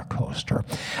roller coaster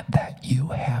that you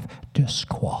have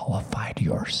disqualified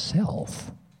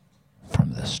yourself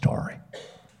from the story.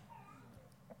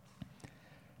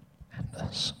 And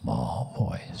a small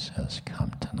voice has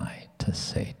come tonight to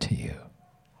say to you,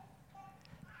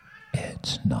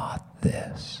 it's not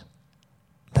this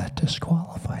that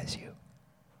disqualifies you.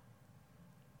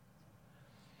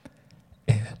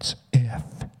 It's if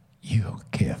you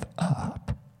give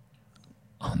up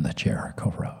on the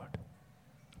Jericho road.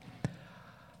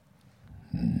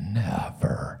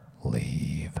 Never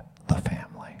leave the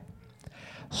family.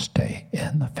 Stay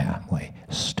in the family.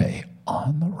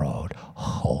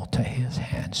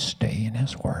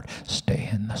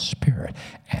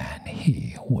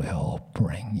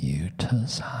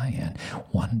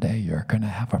 someday you're going to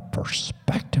have a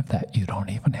perspective that you don't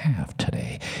even have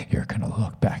today. You're going to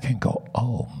look back and go,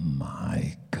 oh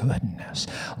my goodness,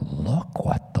 look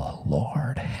what the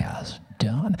Lord has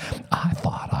done. I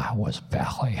thought I was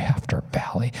valley after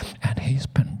valley, and he's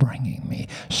been bringing me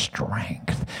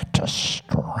strength to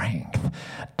strength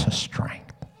to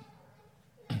strength.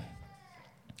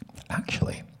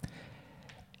 Actually,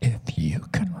 if you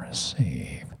can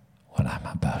receive what I'm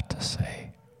about to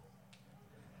say,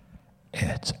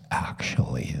 it's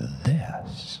actually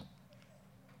this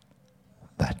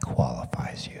that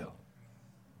qualifies you.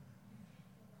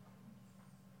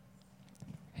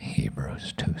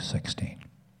 Hebrews 2:16.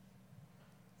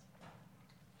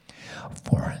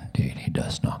 For indeed he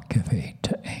does not give aid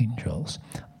to angels,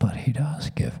 but he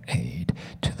does give aid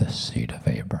to the seed of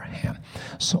Abraham.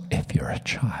 So if you're a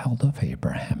child of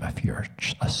Abraham, if you're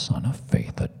a son of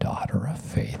faith, a daughter of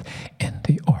faith, in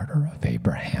the order of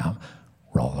Abraham,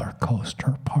 roller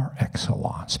coaster par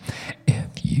excellence.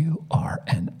 If you are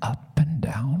an up and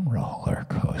down roller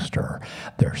coaster,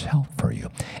 there's help for you.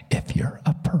 If you're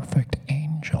a perfect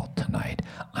angel tonight,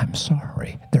 I'm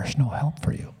sorry, there's no help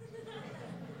for you.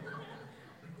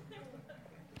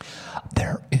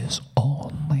 There is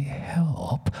only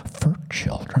help for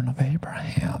children of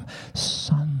Abraham,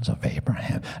 sons of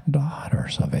Abraham,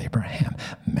 daughters of Abraham,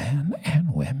 men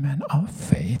and women of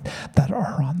faith that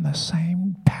are on the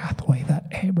same pathway that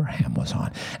Abraham was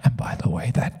on, and by the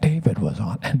way, that David was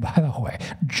on, and by the way,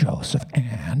 Joseph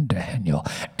and Daniel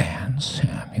and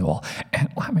Samuel, and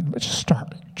let's just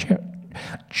start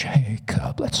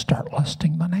Jacob. Let's start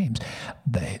listing the names.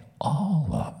 All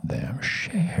of them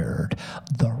shared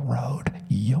the road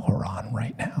you're on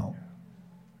right now.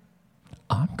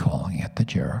 I'm calling it the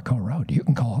Jericho Road. You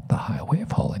can call it the Highway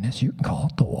of Holiness. You can call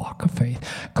it the Walk of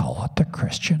Faith. Call it the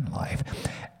Christian life.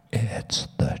 It's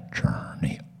the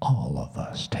journey all of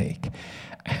us take.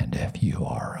 And if you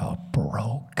are a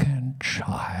broken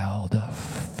child of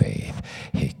faith,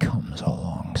 he comes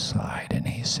alongside and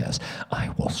he says,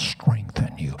 I will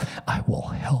strengthen you. I will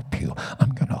help you.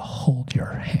 I'm going to hold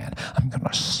your hand. I'm going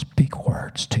to speak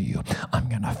words to you. I'm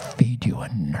going to feed you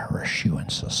and nourish you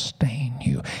and sustain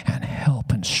you and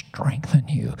help and strengthen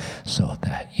you so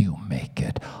that you make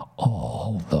it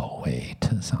all the way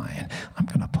to Zion. I'm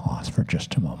going to pause for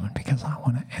just a moment because I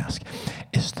want to ask,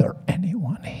 is there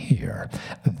anyone here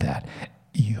that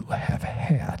you have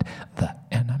had the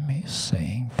enemy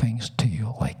saying things to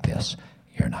you like this?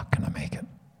 You're not going to make it.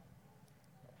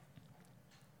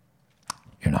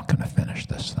 You're not going to finish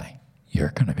this thing.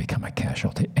 You're going to become a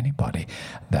casualty. Anybody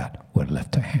that would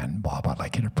lift a hand, Bob, I'd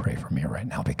like you to pray for me right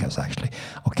now because actually,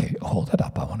 okay, hold it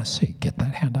up. I want to see. Get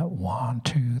that hand up. 1,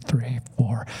 2, 3,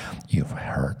 4. You've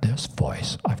heard this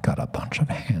voice. I've got a bunch of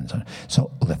hands.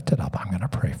 So lift it up. I'm going to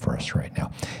pray for us right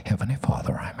now. Heavenly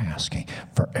Father, I'm asking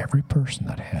for every person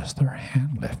that has their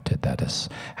hand lifted that has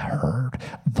heard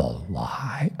the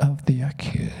lie of the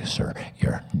accuser.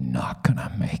 You're not going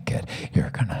to make it. You're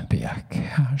going to be a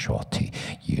casualty.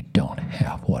 You don't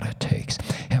have what it takes.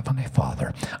 Heavenly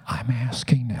Father, I'm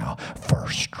asking now for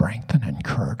strength and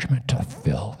encouragement to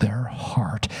fill their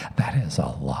heart. That is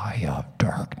a lie of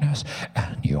darkness,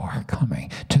 and you are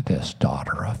coming to this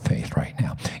daughter of faith right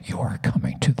now. You are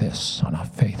coming to this son of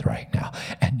faith right now,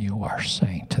 and you are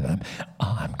saying to them,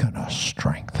 I'm going to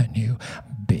strengthen you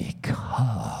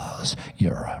because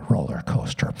you're a roller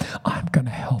coaster. I'm going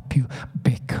to help you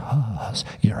because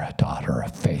you're a daughter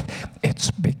of faith.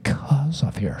 It's because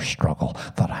of your struggle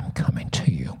that I'm coming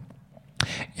to you.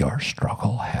 Your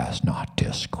struggle has not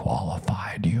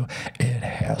disqualified you. It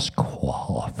has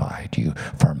qualified you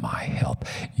for my help.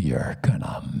 You're going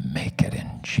to make it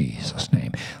in Jesus'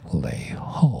 name. Lay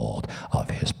hold of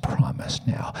his promise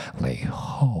now. Lay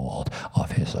hold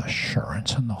of his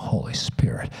assurance in the Holy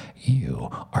Spirit. You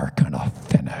are going to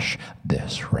finish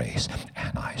this race.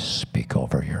 And I speak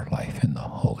over your life in the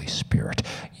Holy Spirit.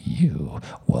 You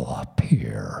will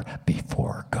appear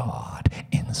before God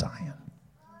in Zion.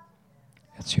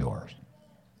 It's yours.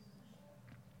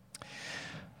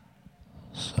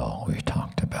 So we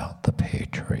talked about the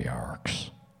patriarchs,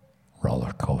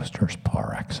 roller coasters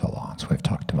par excellence. We've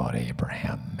talked about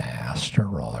Abraham, master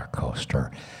roller coaster.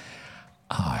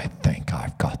 I think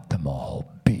I've got them all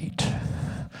beat.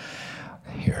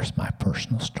 Here's my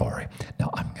personal story.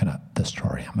 Now the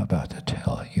story I'm about to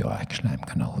tell you, actually I'm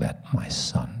going to let my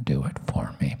son do it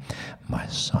for me. My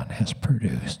son has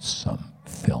produced some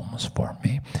films for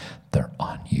me. They're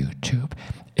on YouTube.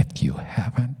 If you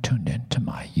haven't tuned into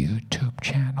my YouTube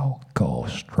channel, go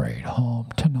straight home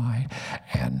tonight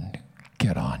and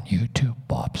get on YouTube,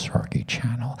 Bob Sargi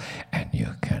channel, and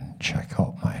you can check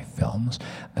out my films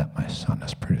that my son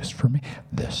has produced for me.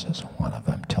 This is one of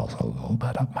them. Tell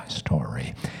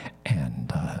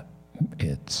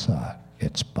It's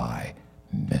by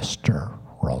Mr.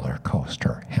 Roller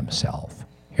Coaster himself.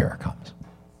 Here it comes.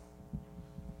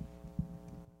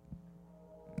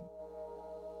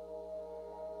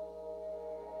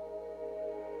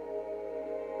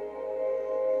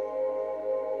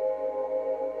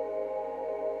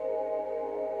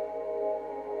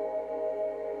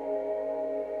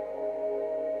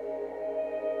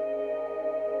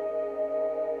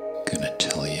 Gonna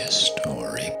tell you a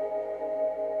story.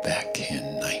 Back in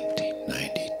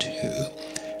 1992,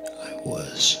 I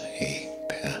was a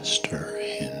pastor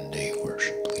and a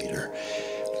worship leader.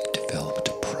 I developed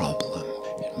a problem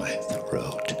in my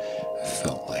throat. I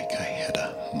felt like I had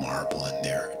a marble in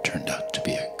there. It turned out to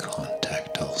be a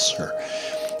contact ulcer.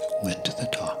 Went to the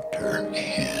doctor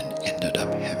and ended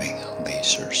up having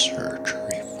laser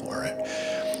surgery for it.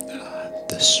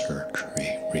 The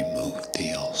surgery removed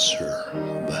the ulcer,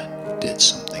 but did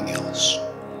something else.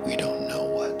 We don't know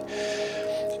what.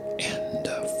 And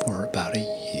for about a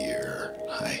year,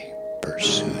 I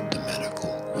pursued the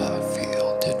medical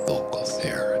field, did vocal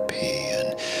therapy,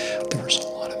 and there was a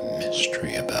lot of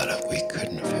mystery about it. We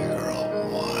couldn't figure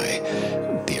out why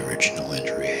the original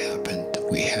injury happened.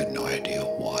 We had no idea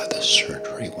why the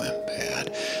surgery went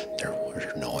bad. There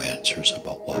were no answers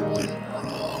about what went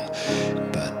wrong,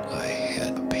 but I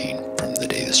had pain from the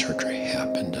day the surgery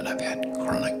happened, and I've had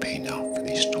chronic pain now for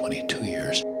these 22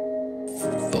 years.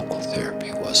 Vocal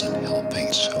therapy wasn't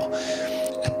helping, so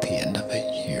at the end of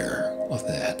a year of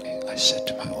that, I said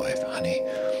to my wife, honey,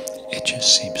 it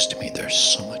just seems to me there's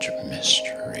so much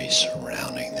mystery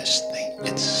surrounding this thing.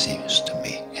 It seems to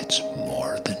me it's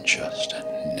more than just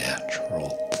a natural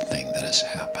thing that has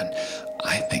happened.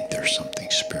 I think there's something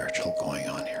spiritual going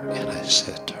on here. And I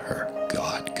said to her,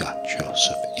 God got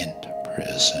Joseph into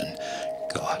prison.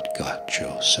 God got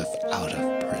Joseph out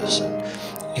of prison.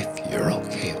 If you're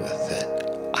okay with it,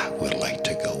 I would like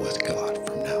to go with God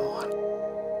from now on.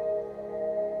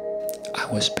 I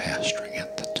was pastoring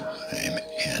at the time,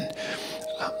 and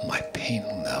my pain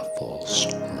levels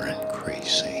were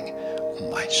increasing.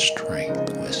 My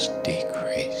strength was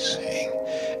decreasing,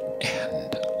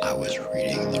 and I was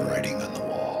reading the writing on the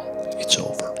wall. It's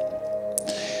over.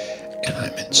 And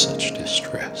I'm in such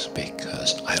distress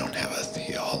because I don't have a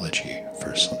theology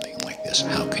for something like this.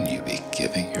 How can you be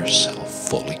giving yourself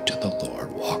fully to the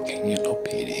Lord, walking in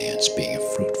obedience, being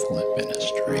fruitful in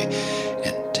ministry,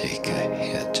 and take a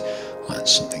hit on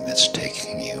something that's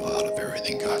taking you out of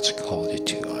everything God's called you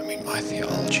to? I mean, my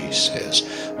theology says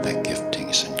that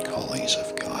giftings and callings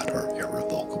of God are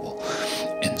irrevocable.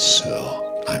 And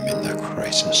so I'm in the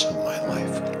crisis of my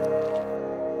life.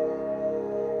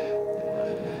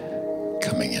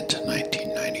 Coming into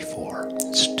 1994,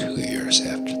 it's 2 years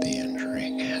after the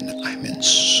injury, and I'm in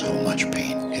so much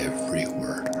pain. Every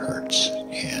word hurts,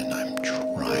 and I'm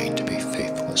trying to be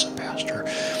faithful as a pastor,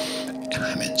 and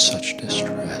I'm in such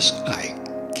distress. I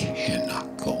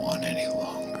cannot go on any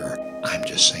longer. I'm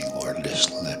just saying, Lord,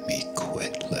 just let me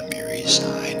quit, let me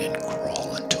resign and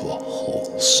crawl into a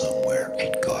hole somewhere,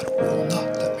 and God will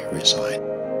not let me resign.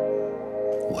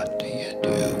 What do you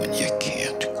do when you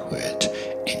can't quit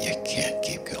and you can't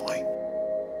keep going?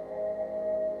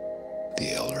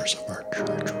 The elders of our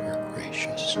church were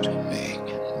gracious to me,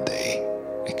 and they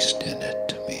extended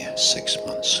to me a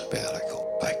 6-month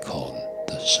sabbatical. I called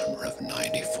the summer of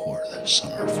 94 the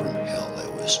summer from hell.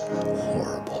 It was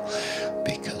horrible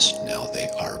because now they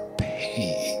are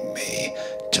paying me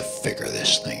to figure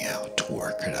this thing out, to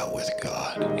work it out with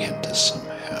God, and to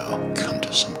somehow come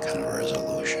to some kind of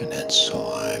resolution. And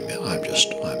so I'm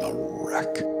a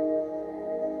wreck.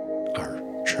 Our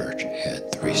church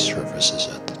had 3 services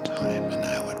at the time, and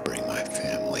I would bring my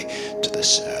family to the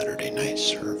Saturday night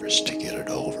service to get it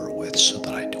over with so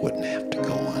that I wouldn't have to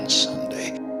go on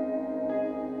Sunday.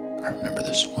 I remember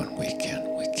this one weekend,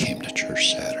 we came to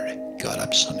church Saturday, got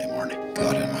up Sunday morning,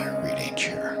 got in my reading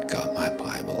chair, got my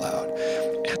Bible out,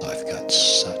 and I've got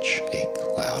such a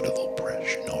cloud of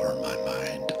oppression over my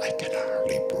mind, I can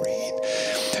hardly breathe.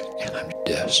 And I'm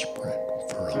desperate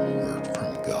for a word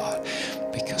from God,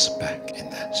 because back in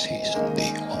that season,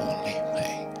 the only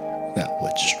thing that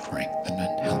would strengthen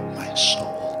and help my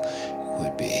soul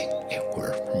would be a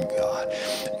word from God.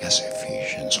 As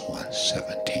Ephesians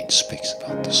 1:17 speaks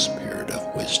about the spirit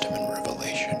of wisdom and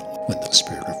revelation. When the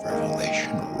spirit of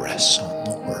revelation rests on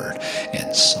the word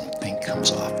and something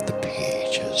comes off the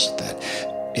pages that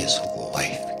is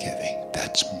life-giving,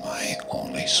 that's my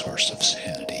only source of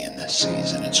sanity in this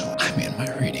season. And so I'm in my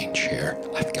reading chair,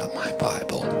 I've got my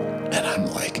Bible, and I'm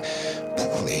like,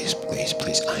 please, please,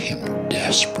 please, I am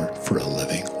desperate for a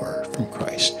living word from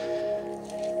Christ.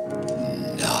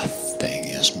 Nothing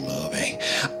is moving.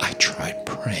 I tried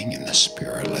praying in the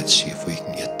Spirit. Let's see if we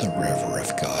can get the river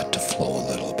of God to flow a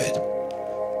little bit.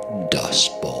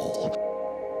 Dust Bowl.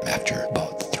 After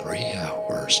about 3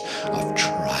 hours of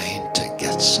trying to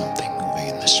get something moving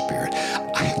in the Spirit,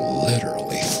 I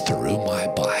literally threw my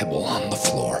Bible on the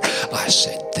floor. I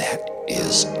said, that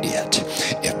is it.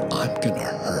 If I'm going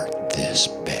to hurt this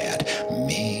bad,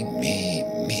 me,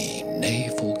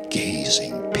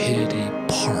 navel-gazing,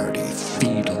 pity-party,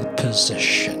 fetal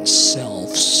position,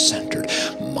 self-centered,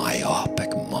 myopic,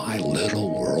 my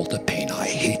little world of pain. I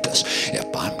hate this.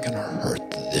 If I'm going to hurt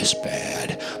this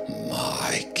bad,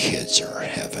 my kids are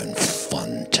having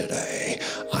fun today.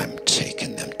 I'm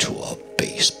taking them to a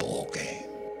baseball game.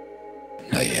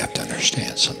 Now you have to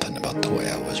understand something about the way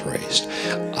I was raised.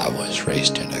 I was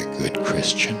raised in a good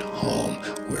Christian home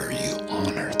where you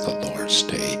honor the Lord's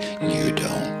Day. You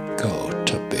don't go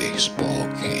to baseball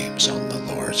games on the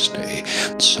Lord's Day.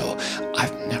 So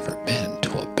I've never been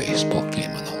to a baseball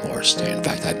game on the Lord's Day. In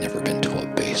fact, I've never been to a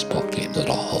baseball game at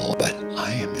all. But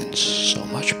I am in so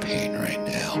much pain right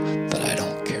now that I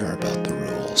don't care about the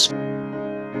rules.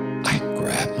 I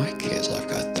grabbed my kids. I've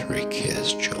got 3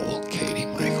 kids, Joel, Katie,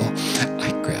 Michael.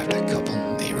 I grabbed a couple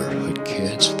neighborhood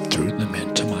kids, threw them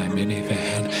into my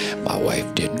minivan. My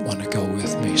wife didn't want to go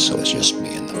with me, so it's just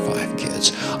me and the 5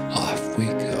 kids. Off we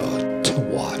go to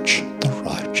watch the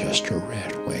Rochester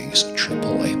Red Wings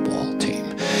AAA ball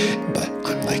team. But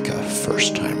I'm like a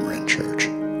first-timer in church.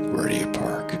 Where do you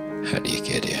park? How do you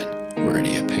get in? Where do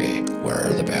you pay? Where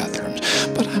are the bathrooms?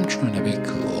 But I'm trying to be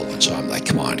cool, and so I'm like,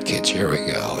 come on, kids, here we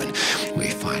go. And we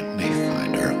finally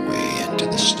find our way into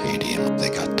the stadium. They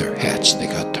got their hats, they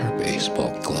got their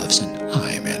baseball gloves, and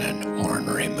I'm in an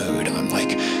ornery mood. I'm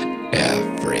like,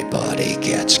 everybody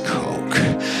gets Coke.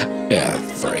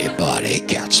 Everybody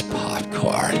gets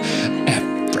popcorn.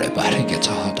 Everybody gets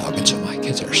a hot dog. And so my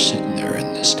kids are sitting there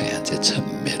in the stands. It's a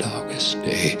mid-August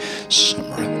day,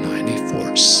 summer of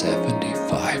 94,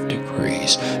 75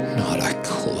 degrees, not a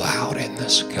cloud in the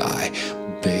sky.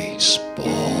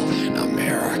 Baseball in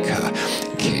America.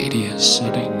 Katie is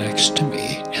sitting next to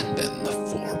me, and then the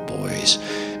 4 boys.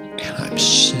 And I'm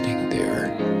sitting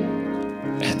there,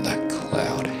 and the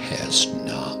cloud has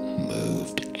not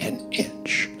moved an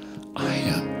inch. I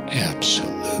am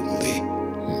absolutely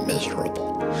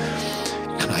miserable.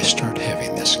 And I start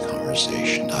having this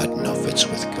conversation. I don't know if it's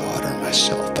with God or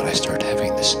myself, but I start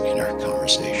having this inner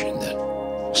conversation that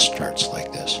starts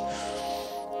like this.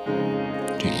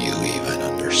 Do you even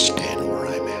understand where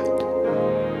I'm at?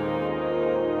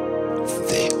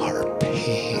 They are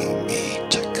paying me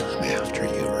to come after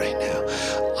you right now.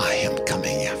 I am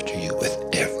coming after you with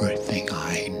everything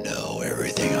I know,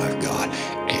 everything I've got,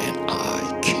 and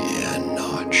I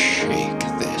cannot shake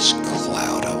this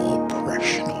cloud of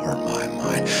oppression over my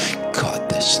mind. God,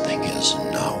 this thing is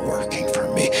not working for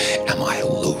me. Am I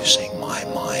losing my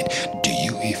mind? Do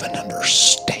you even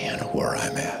understand where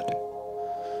I'm at?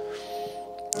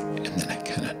 And then it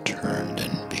kind of turned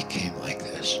and became like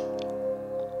this.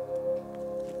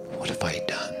 What have I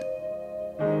done?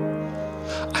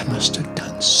 I must have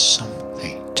done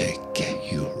something to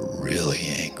get you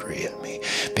really angry at me,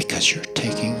 because you're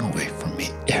taking away from me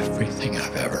everything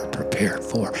I've ever prepared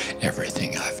for,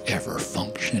 everything I've ever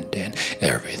functioned in,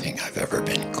 everything I've ever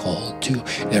been called to,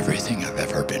 everything I've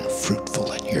ever been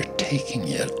fruitful in. You're taking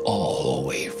it all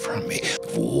away from me.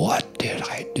 What did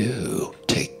I do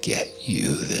to get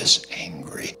you this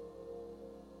angry?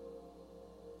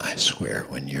 I swear,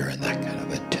 when you're in that kind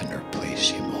of a tender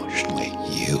place emotionally,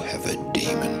 you have a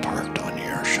demon parked on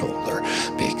your shoulder,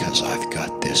 because I've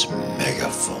got this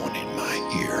megaphone in my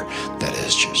ear that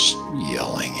is just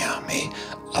yelling at me,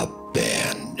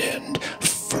 abandoned,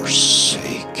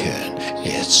 forsaken,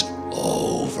 it's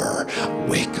over.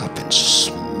 Wake up and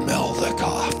smell the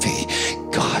coffee.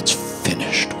 God's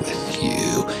finished with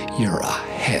you. You're a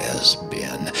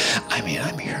has-been. I mean,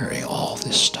 I'm hearing all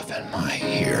this stuff in my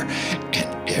ear,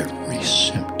 and every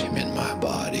symptom in my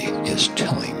body is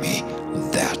telling me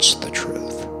that's the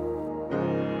truth.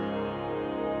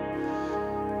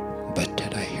 But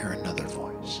did I hear another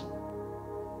voice?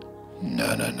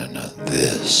 No.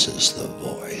 This is the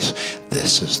voice.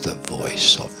 This is the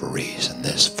voice of reason.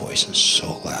 This voice is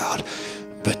so loud.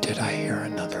 But did I hear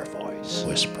another voice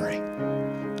whispering,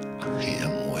 I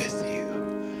am with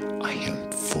you. I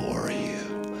am for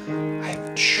you.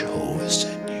 I've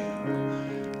chosen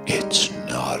you. It's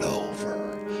not over.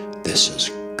 This is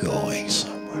going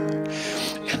somewhere.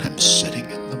 And I'm sitting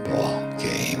in the ball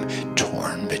game,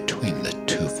 torn between the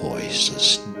 2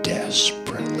 voices,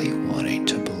 desperately wanting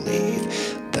to believe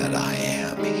that I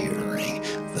am hearing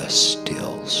the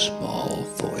still small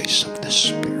voice of the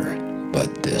Spirit.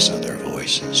 But this other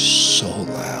voice is so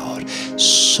loud,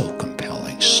 so compelling.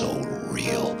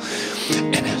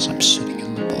 And as I'm sitting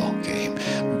in the ball game,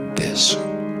 this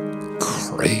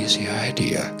crazy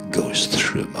idea goes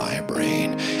through my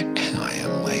brain, and I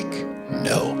am like,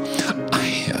 no, I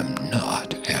am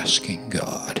not asking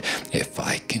God if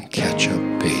I can catch a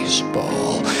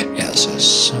baseball as a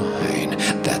sign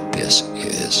that this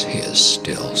is his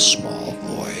still small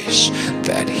voice,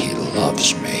 that he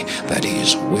loves me, that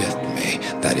he's with me,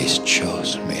 that he's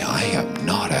chosen me. I am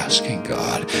not asking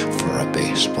God for a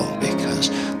baseball because,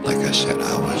 like I said,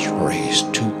 I was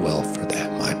raised too well for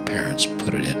that. My parents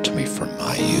put it into me from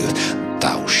my youth.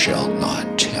 Thou shalt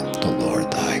not tempt the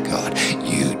Lord thy God.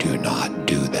 You do not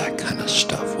do that kind of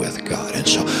stuff with God. And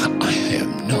so I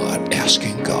am not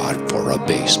asking God for a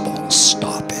baseball.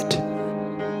 Stop it.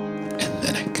 And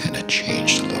then it kind of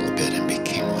changed a little bit and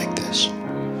became like this.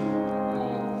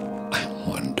 I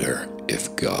wonder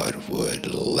if God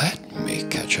would let me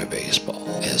catch a baseball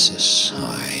as a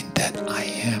sign that I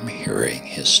am hearing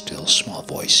his still small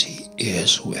voice. He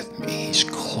is with me. He's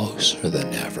closer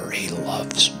than ever. He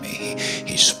loves me.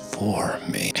 He's for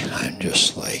me. And I'm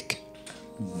just like,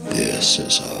 this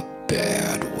is a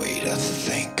bad way to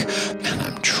think. And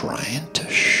I'm trying to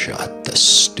shut the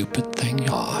stupid thing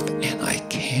off, and I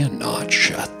cannot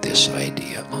shut this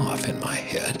idea off in my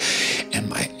head. And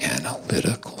my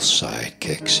analytical side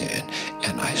kicks in,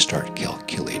 and I start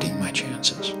calculating my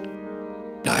chances.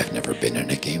 Now, I've never been in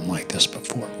a game like this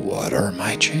before. What are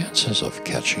my chances of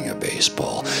catching a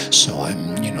baseball? So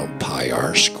I'm, pi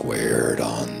r squared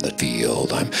on the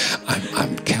field. I'm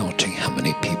counting how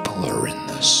many people are in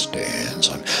the stands.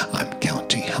 I'm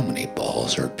counting how many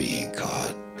balls are being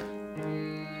caught.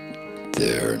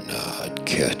 They're not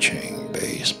catching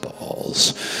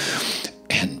baseballs.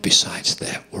 And besides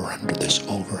that, we're under this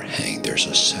overhang. There's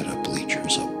a set of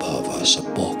bleachers above us. A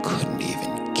ball couldn't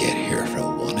even get here if it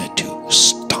wanted to.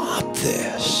 Stop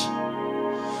this.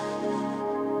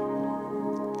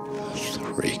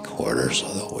 3/4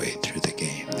 of the way through the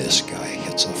game, this guy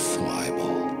hits a fly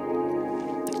ball.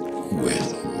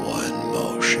 With one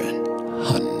motion,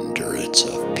 hundreds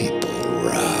of people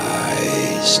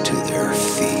rise to their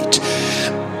feet.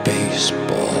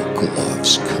 Baseball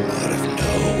gloves come out of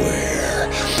nowhere.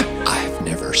 I've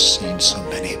never seen so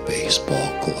many baseball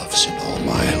gloves in all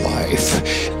my life.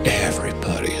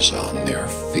 Everybody's on their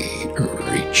feet,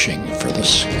 reaching for the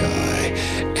sky,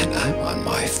 and I'm on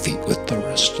my feet with the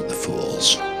rest of the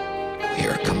fools.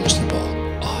 Here comes the ball,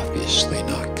 obviously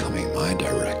not coming my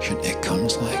direction. It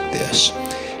comes like this.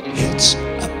 It's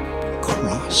a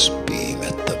cross beam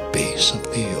at the base of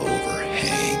the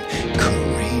overhang,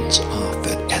 careens off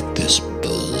it at this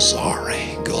bizarre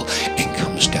angle, and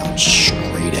comes down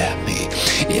straight at me.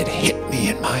 It hit me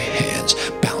in my hands,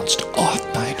 bounced off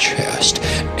my chest,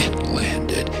 and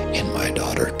landed in my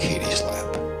daughter Katie's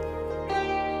lap.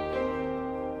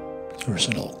 There was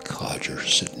an old codger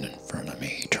sitting in front of me.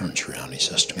 He turns around, he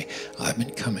says to me, I've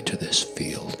been coming to this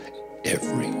field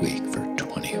every week for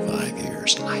 25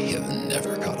 years. I have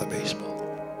never caught a baseball.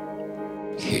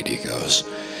 Katie goes,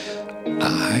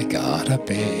 I got a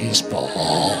baseball.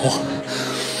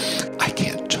 I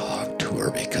can't talk to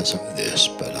her because of this,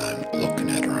 but I'm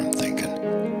looking at her, I'm thinking,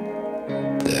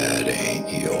 that ain't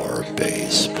your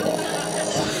baseball.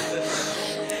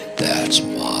 That's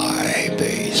my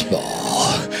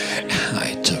baseball. And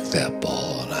I took that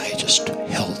ball and I just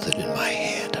held it in my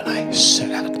hand and I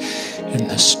sat in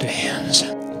the stands.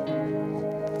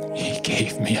 He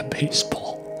gave me a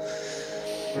baseball.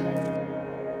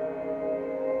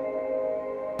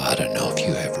 I don't know if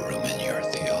you have room in your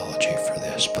theology for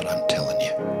this, but I'm telling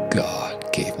you,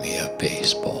 God gave me a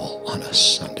baseball on a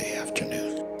Sunday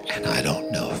afternoon. And I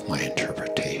don't know if my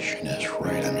interpretation is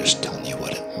right. I'm just telling you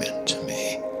what it meant to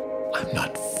me. I'm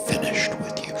not finished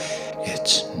with you.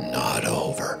 It's not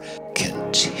over.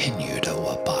 Continue to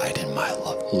abide in my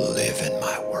love. Live in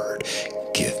my word.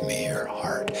 Give me your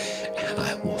heart, and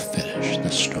I will finish the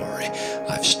story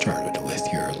I've started with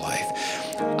your life.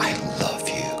 I love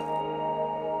you.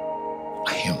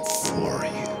 I am for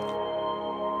you.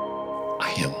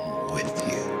 I am with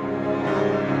you.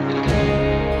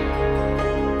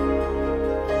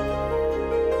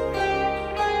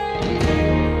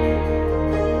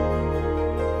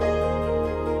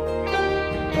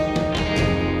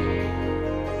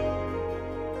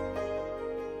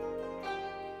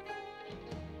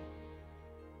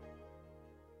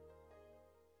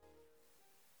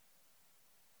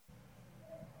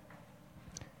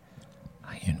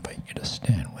 I invite you to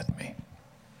stand with me.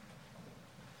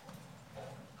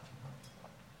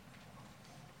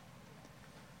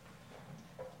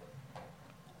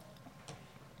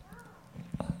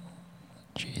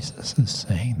 Jesus is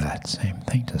saying that same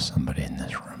thing to somebody in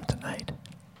this room tonight.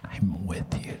 I'm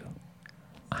with you.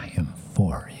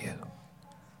 for you.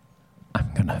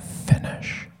 I'm going to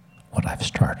finish what I've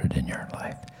started in your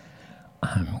life.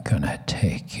 I'm going to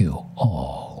take you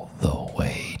all the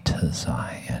way to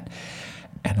Zion.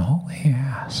 And all he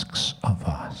asks of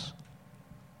us,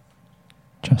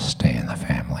 just stay in the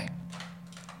family.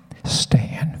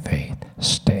 Stay in faith.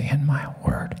 Stay in my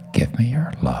word. Give me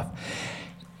your love.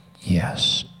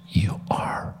 Yes, you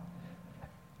are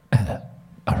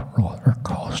a roller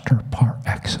coaster par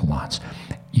excellence.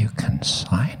 You can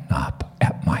sign up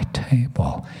at my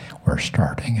table. We're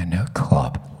starting a new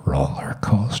club, Roller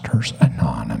Coasters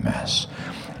Anonymous.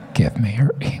 Give me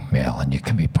your email and you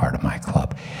can be part of my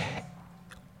club.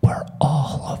 We're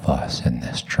all of us in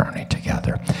this journey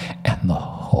together, and the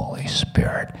Holy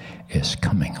Spirit is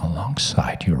coming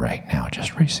alongside you right now.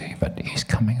 Just receive it. He's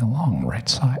coming along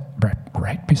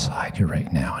right beside you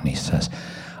right now, and he says,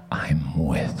 I'm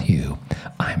with you.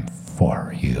 I'm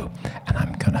for you, and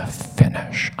I'm going to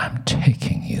finish. I'm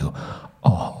taking you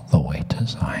all the way to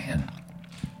Zion.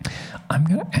 I'm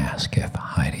going to ask if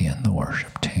Heidi and the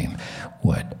worship team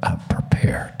would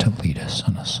prepare to lead us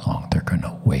in a song. They're going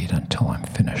to wait until I'm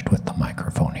finished with the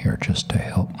microphone here just to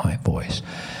help my voice.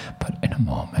 But in a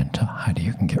moment, Heidi,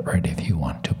 you can get ready if you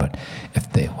want to, but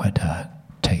if they would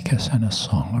take us in a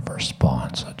song of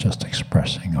response, just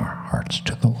expressing our hearts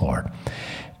to the Lord.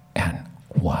 And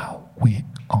while we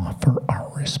offer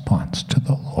our response to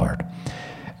the Lord,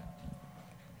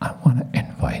 I want to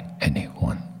invite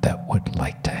anyone that would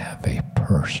like to have a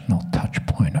personal touch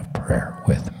point of prayer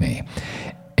with me.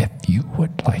 If you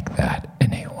would like that,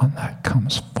 anyone that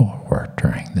comes forward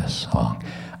during this song,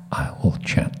 I will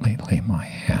gently lay my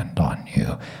hand on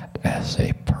you as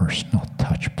a personal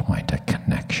touch point, a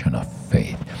connection of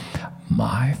faith.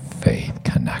 My faith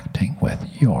connecting with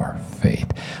your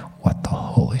faith. What the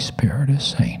Holy Spirit is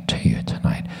saying to you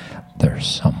tonight. There's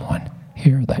someone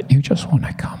here that you just want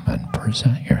to come and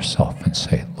present yourself and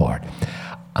say, Lord,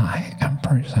 I am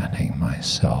presenting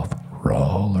myself,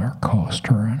 roller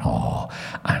coaster and all.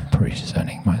 I'm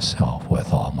presenting myself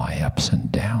with all my ups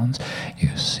and downs.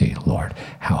 You see, Lord,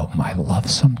 how my love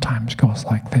sometimes goes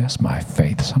like this, my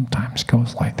faith sometimes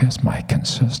goes like this, my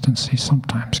consistency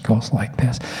sometimes goes like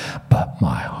this, but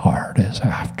my heart is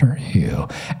after you,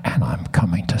 and I'm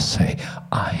coming to say,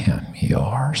 I am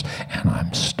yours, and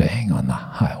I'm staying on the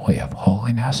highway of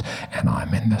holiness, and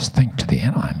I'm in this thing to the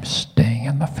end. I'm staying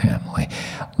in the family.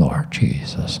 Lord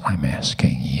Jesus, I'm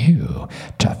asking you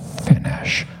to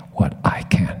finish what I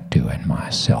can't do in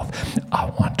myself. I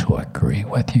want to agree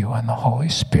with you and the Holy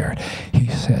Spirit. He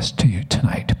says to you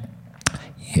tonight,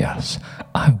 yes,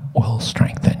 I will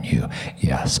strengthen you.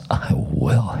 Yes, I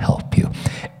will help you.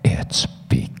 It's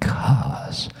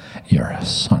because you're a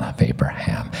son of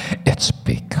Abraham. It's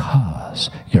because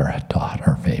you're a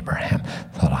daughter of Abraham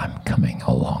that I'm coming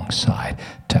alongside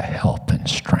to help and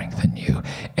strengthen you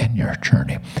in your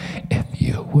journey. If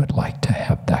you would like to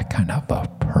have that kind of a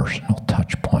personal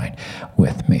touch point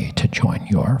with me to join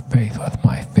your faith with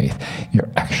my faith,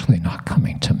 you're actually not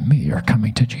coming to me, you're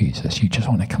coming to Jesus. You just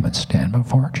want to come and stand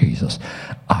before Jesus.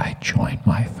 I join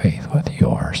my faith with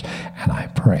yours, and I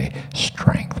pray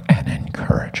strength and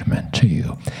encouragement to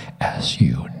you as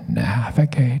you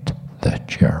navigate the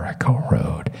Jericho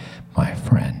Road. My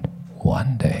friend,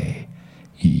 one day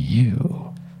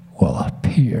you will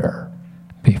appear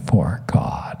before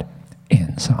God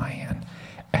in Zion,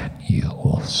 and you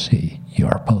will see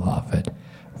your beloved